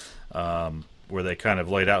this where they kind of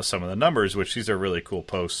laid out some of the numbers, which these are really cool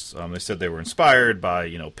posts. They said they were inspired by,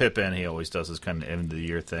 Pippin. He always does this kind of end of the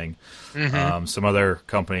year thing. Some other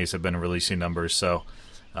companies have been releasing numbers, so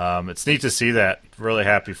it's neat to see that. Really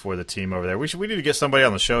happy for the team over there. We need to get somebody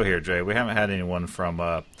on the show here, Dre. We haven't had anyone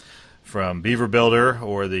from Beaver Builder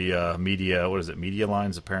or the Media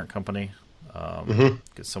Lines, the parent company.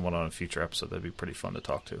 Get someone on a future episode. That'd be pretty fun to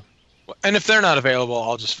talk to. And if they're not available,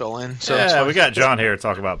 I'll just fill in. So yeah, we got John here to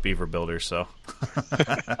talk about Beaver Builder. So,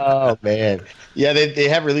 Oh man, yeah, they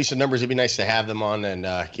have released some numbers. It'd be nice to have them on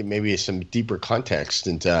and give maybe some deeper context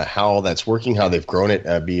into how that's working, how they've grown it.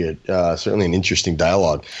 Be certainly an interesting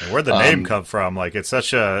dialogue. and where'd the name come from? Like, it's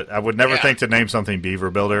such a. I would never think to name something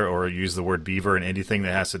Beaver Builder or use the word beaver in anything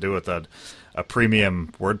that has to do with a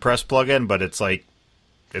premium WordPress plugin, but it's like.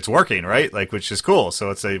 It's working, right? Like, which is cool. So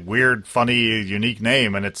it's a weird, funny, unique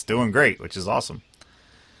name, and it's doing great, which is awesome.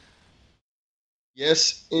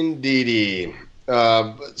 Yes, indeedy.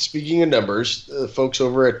 Speaking of numbers, the folks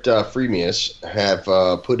over at Freemius have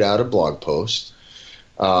put out a blog post,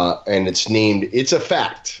 and it's named "It's a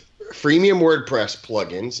Fact: Freemium WordPress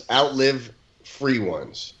plugins outlive free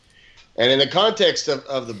ones." And in the context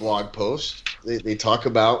of the blog post, they talk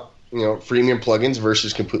about freemium plugins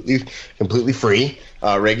versus completely free,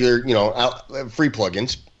 regular free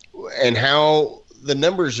plugins, and how the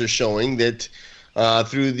numbers are showing that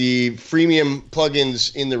through the freemium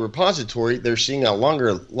plugins in the repository, they're seeing a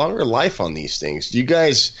longer life on these things. Are you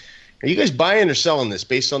guys buying or selling this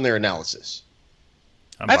based on their analysis?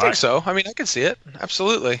 I think so. I mean, I can see it.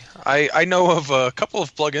 Absolutely. I know of a couple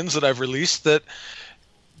of plugins that I've released that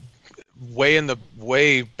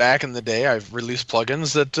way back in the day, I've released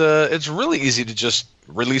plugins that it's really easy to just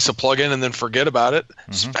release a plugin and then forget about it,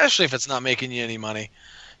 especially if it's not making you any money.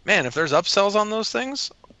 Man, if there's upsells on those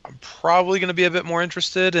things, I'm probably going to be a bit more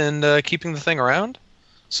interested in keeping the thing around.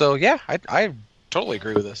 So, yeah, I totally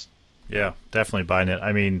agree with this. Yeah, definitely buying it.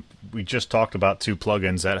 I mean, we just talked about 2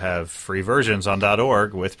 plugins that have free versions on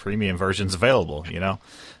 .org with premium versions available,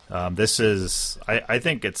 This is, I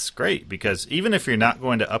think it's great because even if you're not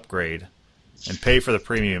going to upgrade and pay for the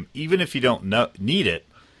premium, even if you don't need it,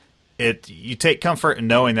 you take comfort in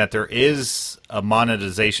knowing that there is a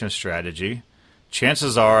monetization strategy.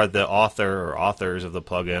 Chances are the author or authors of the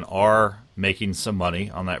plugin are making some money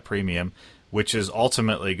on that premium, which is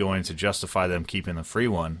ultimately going to justify them keeping the free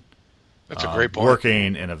one. That's a great point.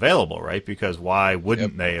 Working and available, right? Because why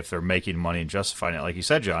wouldn't they if they're making money and justifying it? Like you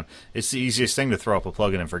said, John, it's the easiest thing to throw up a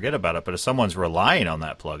plugin and forget about it. But if someone's relying on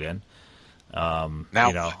that plugin,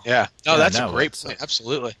 that's a great point.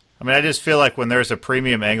 Absolutely. I mean, I just feel like when there's a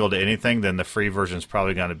premium angle to anything, then the free version is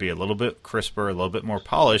probably going to be a little bit crisper, a little bit more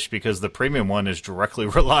polished, because the premium one is directly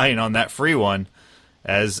relying on that free one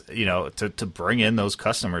as to bring in those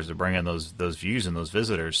customers, to bring in those views and those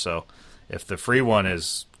visitors. So if the free one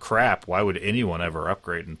is crap, why would anyone ever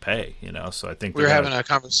upgrade and pay? So I think we were having a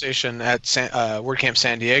conversation at WordCamp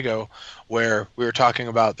San Diego where we were talking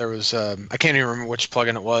about there was I can't even remember which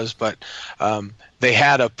plugin it was, but they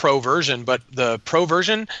had a pro version, but the pro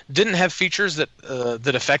version didn't have features that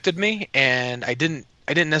affected me, and I didn't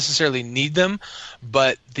necessarily need them,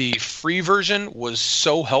 but the free version was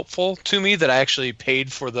so helpful to me that I actually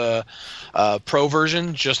paid for the pro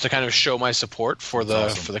version just to kind of show my support for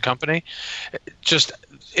the company.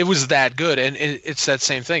 It was that good, and it's that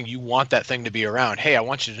same thing. You want that thing to be around. Hey, I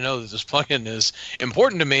want you to know that this plugin is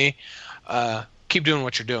important to me. Keep doing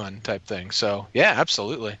what you're doing, type thing. So yeah,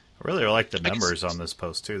 absolutely. I really like the numbers on this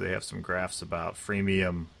post too. They have some graphs about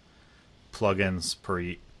freemium plugins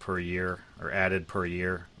per year or added per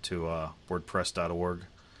year to WordPress.org.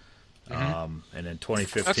 And in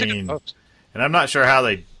 2015, and I'm not sure how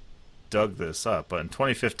they dug this up, but in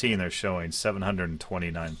 2015 they're showing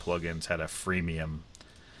 729 plugins had a freemium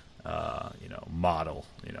model,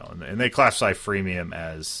 and they classify freemium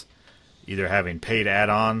as either having paid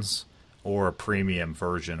add-ons or a premium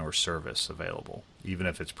version or service available, even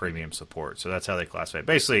if it's premium support. So that's how they classify it.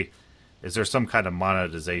 Basically, is there some kind of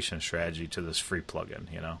monetization strategy to this free plugin,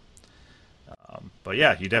 But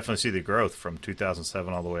yeah, you definitely see the growth from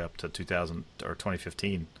 2007 all the way up to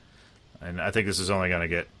 2015. And I think this is only going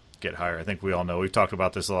to get higher. I think we all know, we've talked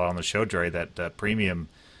about this a lot on the show, Dre, that premium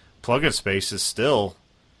plugin space is still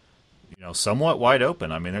somewhat wide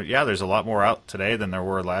open. I mean, there's a lot more out today than there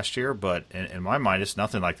were last year, but in my mind, it's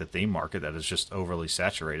nothing like the theme market that is just overly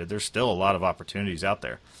saturated. There's still a lot of opportunities out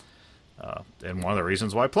there. And one of the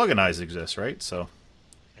reasons why Pluginize exists, right? So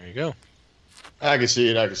there you go. I can see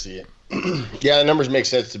it. Yeah, the numbers make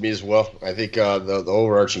sense to me as well. I think the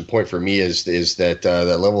overarching point for me is that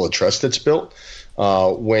that level of trust that's built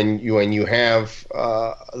when you have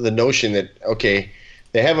the notion that, okay,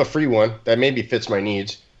 they have a free one that maybe fits my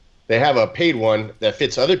needs. They have a paid one that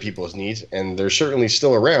fits other people's needs, and they're certainly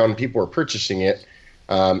still around. People are purchasing it.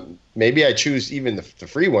 Maybe I choose even the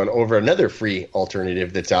free one over another free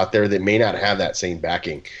alternative that's out there that may not have that same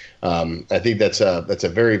backing. I think that's a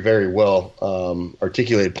very, very well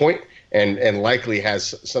articulated point, and likely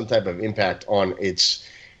has some type of impact on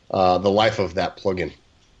the life of that plugin.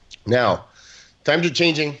 Now, times are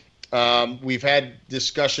changing. We've had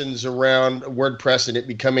discussions around WordPress and it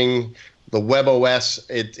becoming the web OS.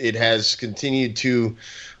 It has continued to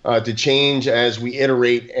change as we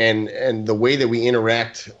iterate, and the way that we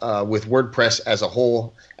interact with WordPress as a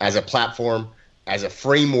whole, as a platform, as a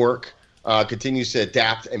framework, continues to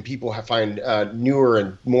adapt, and people find newer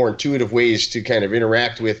and more intuitive ways to kind of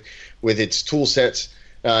interact with its tool sets.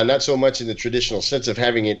 Not so much in the traditional sense of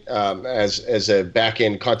having it as a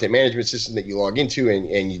back-end content management system that you log into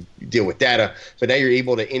and you deal with data, but now you're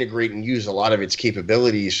able to integrate and use a lot of its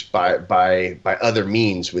capabilities by other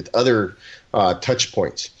means with other touch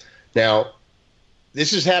points. Now,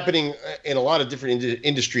 this is happening in a lot of different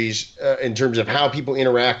industries in terms of how people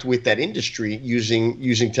interact with that industry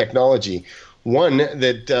using technology. One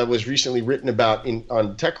that was recently written about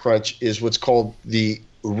on TechCrunch is what's called the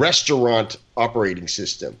restaurant operating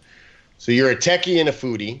system. So you're a techie and a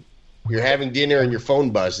foodie. You're having dinner and your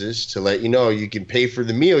phone buzzes to let you know you can pay for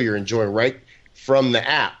the meal you're enjoying right from the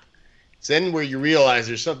app. It's then where you realize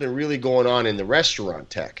there's something really going on in the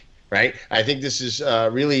restaurant tech, right? I think this is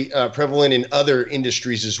really prevalent in other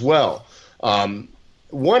industries as well.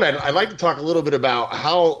 One, I'd like to talk a little bit about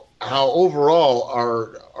how overall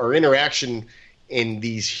our interaction in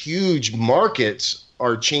these huge markets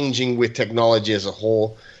are changing with technology as a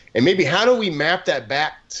whole, and maybe how do we map that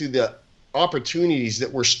back to the opportunities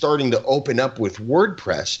that we're starting to open up with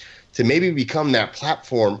WordPress to maybe become that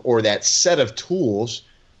platform or that set of tools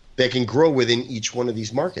that can grow within each one of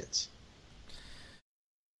these markets.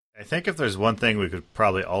 I think if there's one thing we could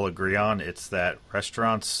probably all agree on, it's that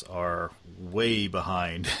restaurants are way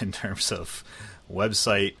behind in terms of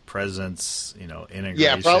website presence, integration.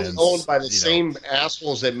 Yeah, probably owned by the same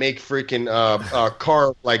assholes that make freaking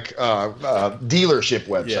car dealership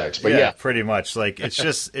websites. Yeah, pretty much. Like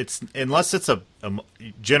it's unless it's a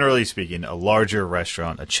generally speaking a larger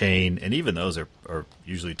restaurant, a chain, and even those are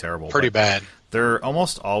usually terrible. Pretty bad. They're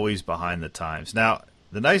almost always behind the times. Now,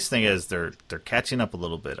 the nice thing is they're catching up a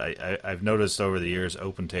little bit. I've noticed over the years,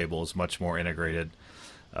 OpenTable is much more integrated.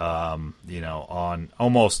 On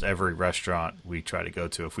almost every restaurant we try to go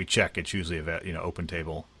to, if we check, it's usually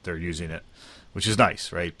OpenTable. They're using it, which is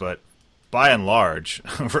nice, right? But by and large,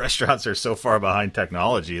 restaurants are so far behind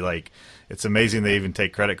technology. Like, it's amazing they even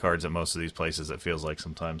take credit cards at most of these places. It feels like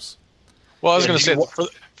sometimes. Well, I was going to say,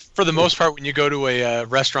 for the most part, when you go to a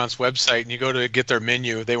restaurant's website and you go to get their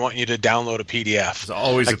menu, they want you to download a PDF. It's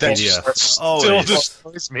always a PDF. That's always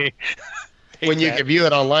destroys me. When you can view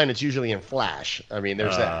it online, it's usually in Flash. I mean,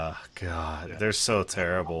 there's that. God, they're so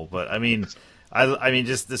terrible. But I mean,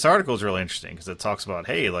 just this article is really interesting because it talks about,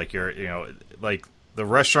 hey, like like the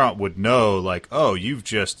restaurant would know, like, oh, you've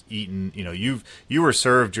just eaten, you were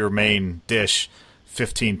served your main dish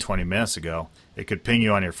 15, 20 minutes ago. It could ping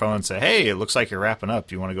you on your phone and say, hey, it looks like you're wrapping up.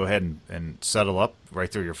 Do you want to go ahead and settle up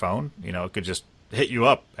right through your phone? It could just hit you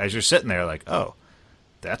up as you're sitting there, like, oh,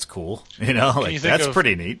 that's cool. That's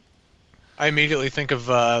pretty neat. I immediately think of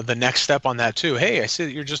the next step on that too. Hey, I see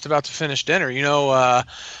that you're just about to finish dinner.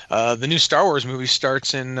 The new Star Wars movie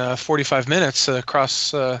starts in 45 minutes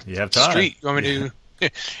across you have the time. street. You want me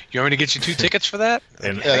to get you 2 tickets for that?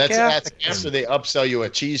 And that's after they upsell you a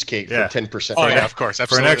cheesecake for 10%. Oh yeah, of course,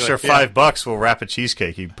 absolutely. For an extra $5, we'll wrap a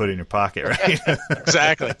cheesecake you can put in your pocket, right?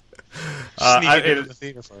 Exactly. Sneak it into the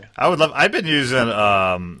theater for you. I've been using.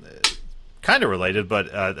 Kind of related, but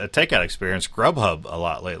a takeout experience, Grubhub, a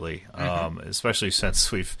lot lately, especially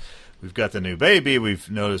since we've got the new baby. We've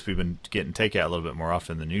noticed we've been getting takeout a little bit more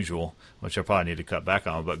often than usual, which I probably need to cut back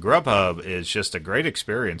on. But Grubhub is just a great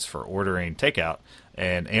experience for ordering takeout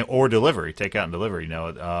or delivery, takeout and delivery.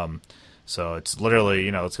 So it's literally,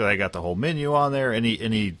 they got the whole menu on there.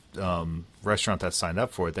 Any restaurant that's signed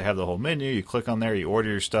up for it, they have the whole menu. You click on there, you order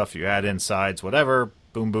your stuff, you add in sides, whatever,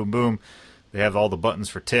 boom, boom, boom. They have all the buttons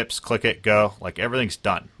for tips. Click it, go. Like, everything's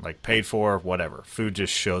done. Like, paid for, whatever. Food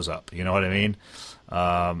just shows up. You know what I mean?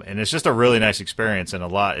 And it's just a really nice experience. And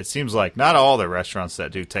it seems like not all the restaurants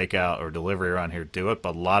that do takeout or delivery around here do it,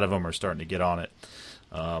 but a lot of them are starting to get on it.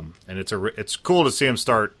 And it's cool to see them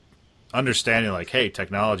start understanding, like, hey,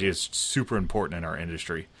 technology is super important in our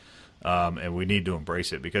industry. And we need to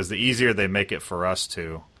embrace it, because the easier they make it for us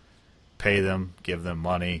to pay them, give them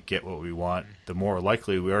money, get what we want, the more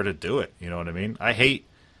likely we are to do it. You know what I mean? I hate,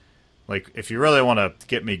 like, if you really want to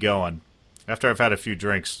get me going, after I've had a few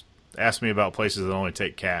drinks, ask me about places that only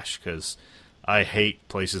take cash, because I hate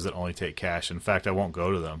places that only take cash. In fact, I won't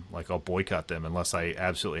go to them. Like, I'll boycott them unless I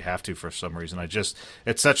absolutely have to for some reason.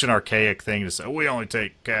 It's such an archaic thing to say, we only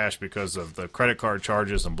take cash because of the credit card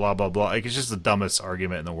charges and blah, blah, blah. Like, it's just the dumbest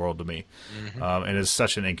argument in the world to me. And it's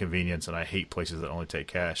such an inconvenience, and I hate places that only take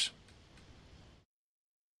cash.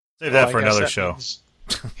 Save that for another show.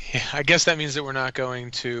 Yeah, I guess that means that we're not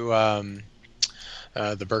going to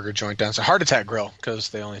the burger joint down. So Heart Attack Grill, because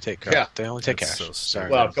they only take they only take That's cash. so Sorry.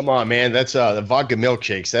 Well, come on, man. That's the vodka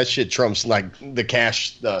milkshakes. That shit trumps like the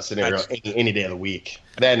cash scenario any day of the week.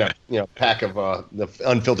 Then a pack of the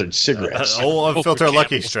unfiltered cigarettes. Old unfiltered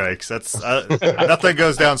Lucky Strikes. That's nothing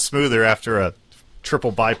goes down smoother after a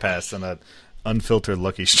triple bypass than an unfiltered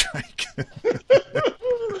Lucky Strike.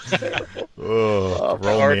 Roll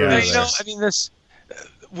me out of there. I mean, this.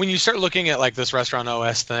 When you start looking at like this restaurant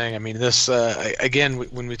OS thing, I mean, this again,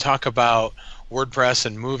 when we talk about WordPress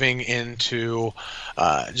and moving into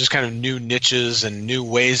just kind of new niches and new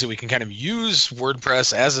ways that we can kind of use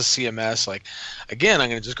WordPress as a CMS, like, again, I'm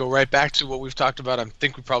going to just go right back to what we've talked about. I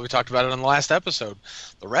think we probably talked about it on the last episode,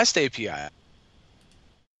 the REST API. I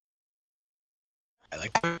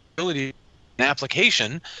like the ability an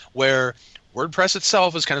application where WordPress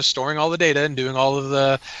itself is kind of storing all the data and doing all of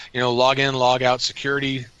the, log in, log out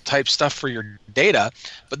security type stuff for your data,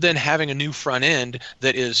 but then having a new front end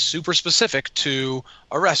that is super specific to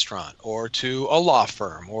a restaurant or to a law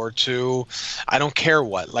firm or to, I don't care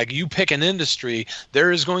what. Like, you pick an industry,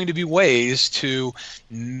 there is going to be ways to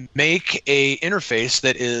make a interface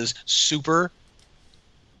that is super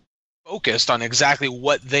focused on exactly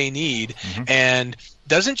what they need and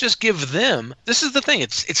doesn't just give them. This is the thing.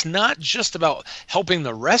 It's not just about helping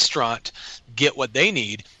the restaurant get what they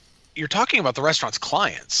need. You're talking about the restaurant's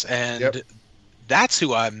clients, and that's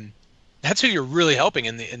who you're really helping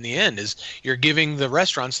in the end. Is you're giving the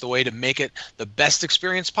restaurants the way to make it the best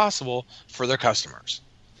experience possible for their customers.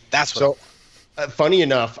 That's what. So, funny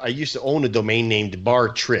enough, I used to own a domain named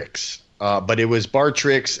Bartrix. But it was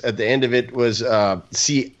Bartrix. At the end of it was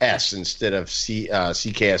CS instead of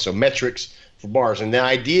CKS, so metrics for bars. And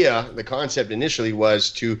the concept initially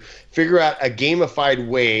was to figure out a gamified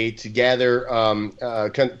way to gather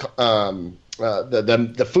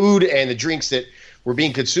the food and the drinks that were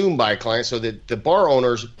being consumed by clients, so that the bar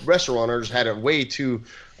owners, restaurant owners, had a way to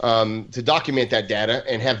document that data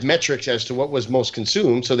and have metrics as to what was most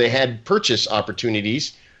consumed. So they had purchase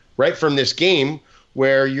opportunities right from this game,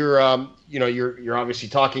 where you're obviously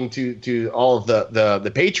talking to all of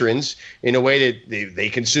the patrons in a way that they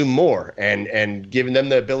consume more and giving them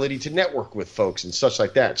the ability to network with folks and such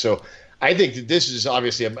like that. So I think that this is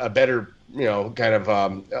obviously a better kind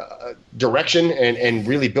of direction and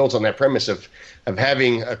really builds on that premise of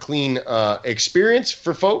having a clean experience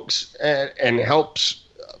for folks and helps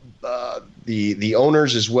the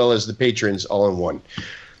owners as well as the patrons all in one.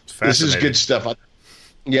 This is good stuff.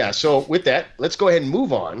 Yeah, so with that, let's go ahead and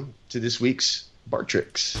move on to this week's bar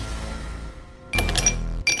tricks.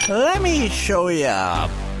 Let me show you a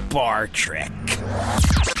bar trick.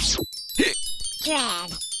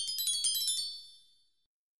 Dad.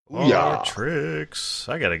 Bar tricks.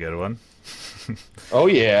 I got a good one. Oh,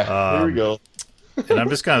 yeah. Here we go. And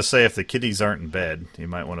I'm just going to say, if the kiddies aren't in bed, you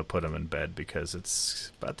might want to put them in bed, because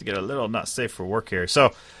it's about to get a little not safe for work here.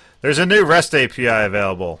 So there's a new REST API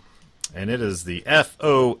available. And it is the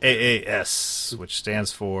FOAAS, which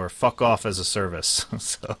stands for Fuck Off as a Service.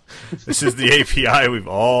 So this is the API we've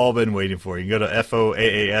all been waiting for. You can go to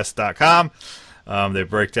FOAAS.com. They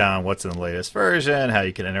break down what's in the latest version, how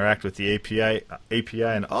you can interact with the API,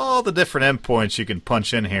 and all the different endpoints you can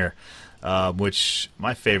punch in here. Which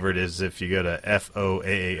my favorite is if you go to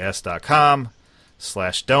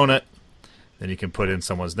FOAAS.com/donut. Then you can put in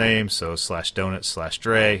someone's name, so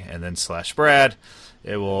 /donut/Dre, and then /Brad.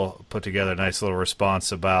 It will put together a nice little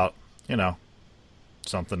response about,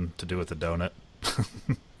 something to do with the donut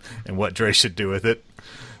and what Dre should do with it.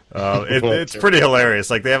 It's pretty hilarious.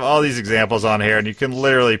 Like, they have all these examples on here, and you can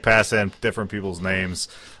literally pass in different people's names,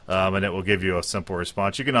 and it will give you a simple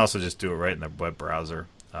response. You can also just do it right in the web browser.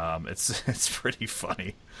 It's pretty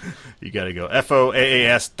funny. You got to go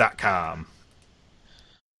FOAAS.com.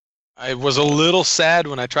 I was a little sad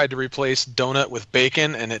when I tried to replace donut with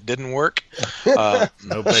bacon, and it didn't work. No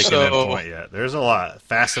bacon endpoint yet. There's a lot.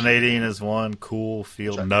 Fascinating is one. Cool.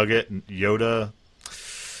 Field Nugget. Yoda.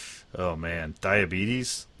 Oh, man.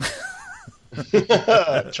 Diabetes.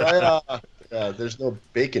 Try there's no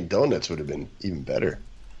bacon donuts would have been even better.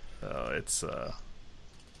 Oh, it's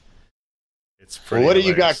pretty Well, what do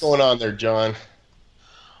you got hilarious. going on there, John?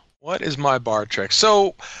 What is my bar trick?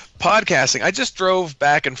 So, podcasting. I just drove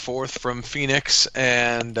back and forth from Phoenix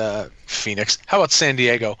and Phoenix. How about San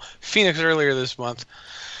Diego? Phoenix earlier this month.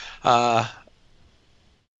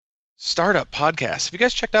 Startup Podcast. Have you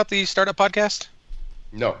guys checked out the Startup Podcast?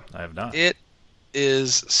 No. I have not. It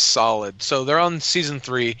is solid. So they're on season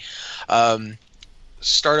 3.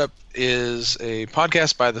 Startup is a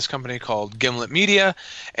podcast by this company called Gimlet Media,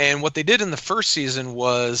 and what they did in the first season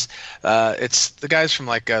was it's the guys from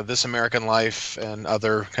like This American Life and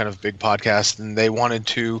other kind of big podcasts, and they wanted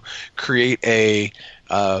to create a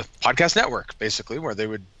podcast network, basically, where they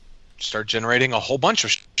would start generating a whole bunch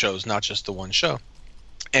of shows, not just the one show.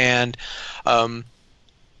 And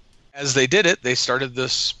as they did it, they started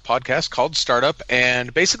this podcast called Startup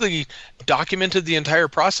and basically documented the entire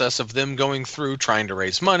process of them going through trying to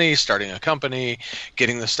raise money, starting a company,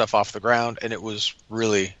 getting this stuff off the ground. And it was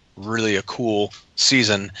really, really a cool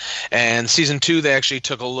season. And season 2, they actually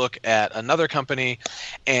took a look at another company.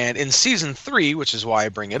 And in season 3, which is why I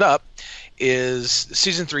bring it up, is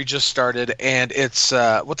season 3 just started, and it's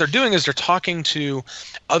what they're doing is they're talking to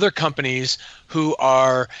other companies who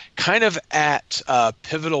are kind of at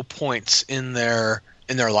pivotal points in their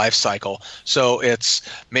life cycle. So it's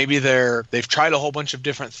maybe they've tried a whole bunch of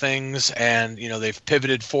different things, and they've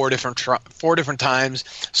pivoted four different times.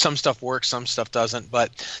 Some stuff works, some stuff doesn't,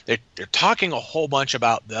 but they're talking a whole bunch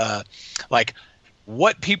about like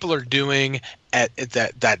what people are doing at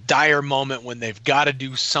that dire moment when they've got to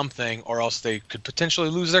do something, or else they could potentially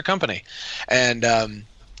lose their company. And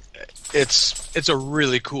it's a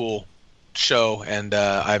really cool show, and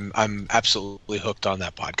I'm absolutely hooked on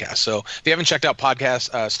that podcast. So if you haven't checked out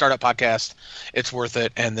Startup Podcast, it's worth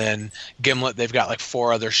it. And then Gimlet, they've got like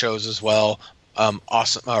 4 other shows as well.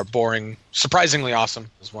 Awesome or boring, surprisingly awesome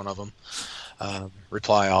is one of them.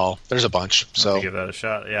 Reply All. There's a bunch. So give that a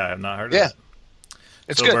shot. Yeah, I have not heard of it.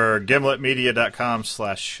 It's so good. We're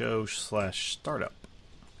gimletmedia.com/show/startup.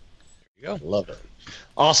 There you go. Love it.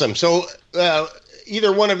 Awesome. So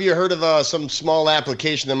either one of you heard of some small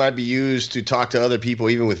application that might be used to talk to other people,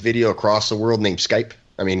 even with video across the world, named Skype?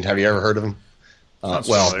 I mean, have you ever heard of them?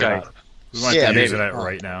 Skype. We might be using it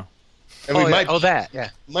right now. And we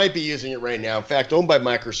might be using it right now. In fact, owned by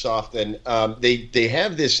Microsoft, and they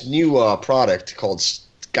have this new product called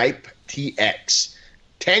Skype TX,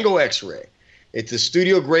 Tango X-Ray. It's a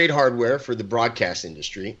studio-grade hardware for the broadcast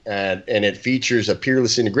industry, and it features a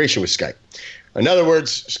peerless integration with Skype. In other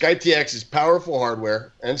words, Skype TX is powerful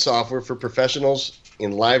hardware and software for professionals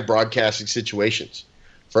in live broadcasting situations.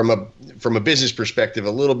 From a business perspective,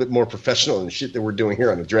 a little bit more professional than the shit that we're doing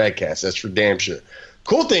here on the Dragcast. That's for damn sure.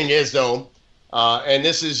 Cool thing is, though, and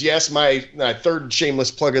this is, my third shameless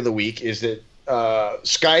plug of the week, is that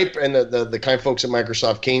Skype and the kind folks at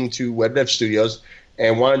Microsoft came to WebDev Studios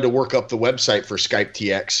and wanted to work up the website for Skype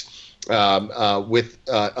TX with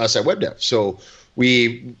us at WebDev. So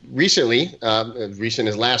we recently, recent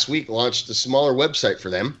as last week, launched a smaller website for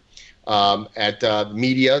them at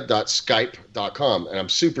media.skype.com. And I'm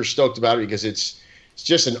super stoked about it because it's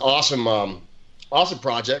just an awesome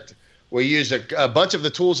project. We use a bunch of the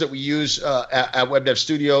tools that we use at WebDev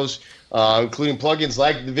Studios, including plugins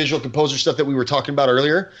like the Visual Composer stuff that we were talking about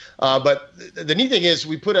earlier. But the neat thing is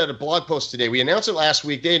we put out a blog post today. We announced it last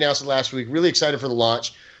week. They announced it last week. Really excited for the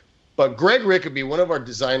launch. But Greg Rickaby, one of our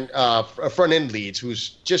design front-end leads,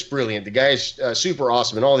 who's just brilliant. The guy's super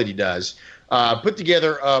awesome in all that he does. Put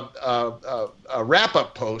together a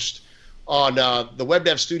wrap-up post on the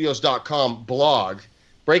webdevstudios.com blog,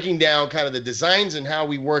 breaking down kind of the designs and how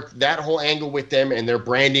we worked that whole angle with them and their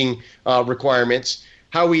branding requirements,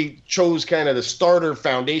 how we chose kind of the starter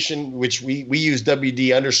foundation, which we use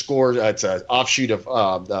WD underscore. It's an offshoot of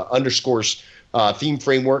the underscores theme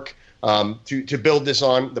framework to build this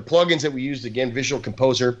on. The plugins that we used, again, Visual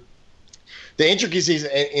Composer. The intricacies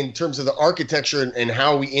in terms of the architecture and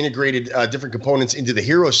how we integrated different components into the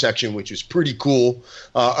hero section, which was pretty cool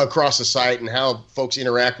across the site, and how folks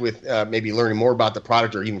interact with maybe learning more about the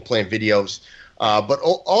product or even playing videos. But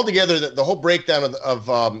altogether, the whole breakdown of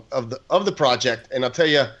the project, and I'll tell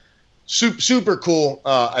you, super cool.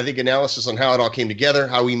 I think analysis on how it all came together,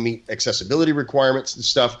 how we meet accessibility requirements and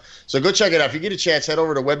stuff. So go check it out. If you get a chance, head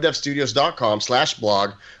over to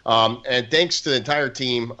webdevstudios.com/blog. And thanks to the entire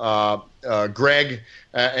team, Greg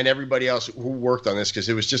and everybody else who worked on this, because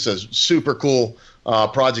it was just a super cool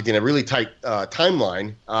project in a really tight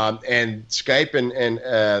timeline. And Skype and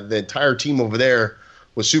the entire team over there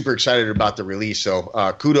was super excited about the release. So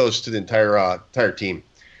kudos to the entire team.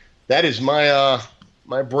 That is my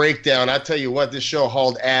breakdown. I tell you what, this show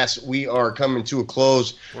hauled ass. We are coming to a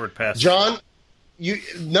close. Word pass. John, you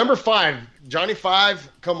number 5, Johnny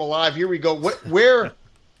 5, come alive. Here we go. Where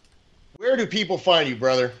do people find you,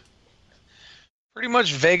 brother? Pretty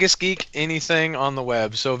much Vegas Geek, anything on the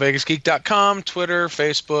web. So vegasgeek.com, Twitter,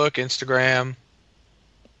 Facebook, Instagram.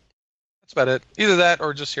 That's about it. Either that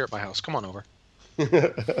or just here at my house. Come on over.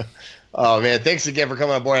 Oh, man, thanks again for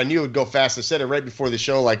coming on board. I knew it would go fast. I said it right before the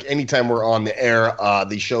show. Like, anytime we're on the air,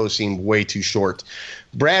 the shows seem way too short.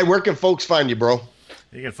 Brad, where can folks find you, bro?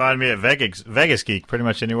 You can find me at Vegas Geek pretty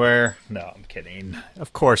much anywhere. No, I'm kidding.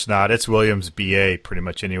 Of course not. It's Williams BA pretty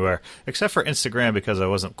much anywhere, except for Instagram because I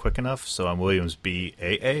wasn't quick enough, so I'm Williams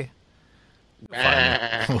BAA.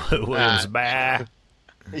 Williams Bah.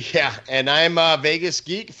 Yeah, and I'm Vegas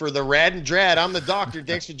Geek for the Rad and Drad. I'm the Doctor.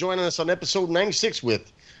 Thanks for joining us on episode 96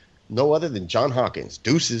 with no other than John Hawkins.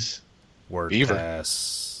 Deuces.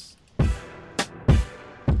 WordPress.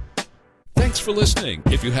 Thanks for listening.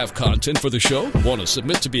 If you have content for the show, want to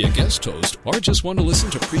submit to be a guest host, or just want to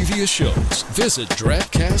listen to previous shows, visit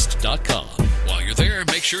Dradcast.com. While you're there,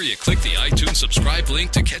 make sure you click the iTunes subscribe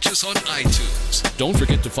link to catch us on iTunes. Don't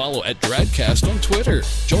forget to follow at Dradcast on Twitter.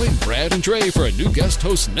 Join Brad and Dre for a new guest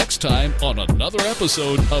host next time on another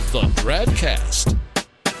episode of the Dradcast.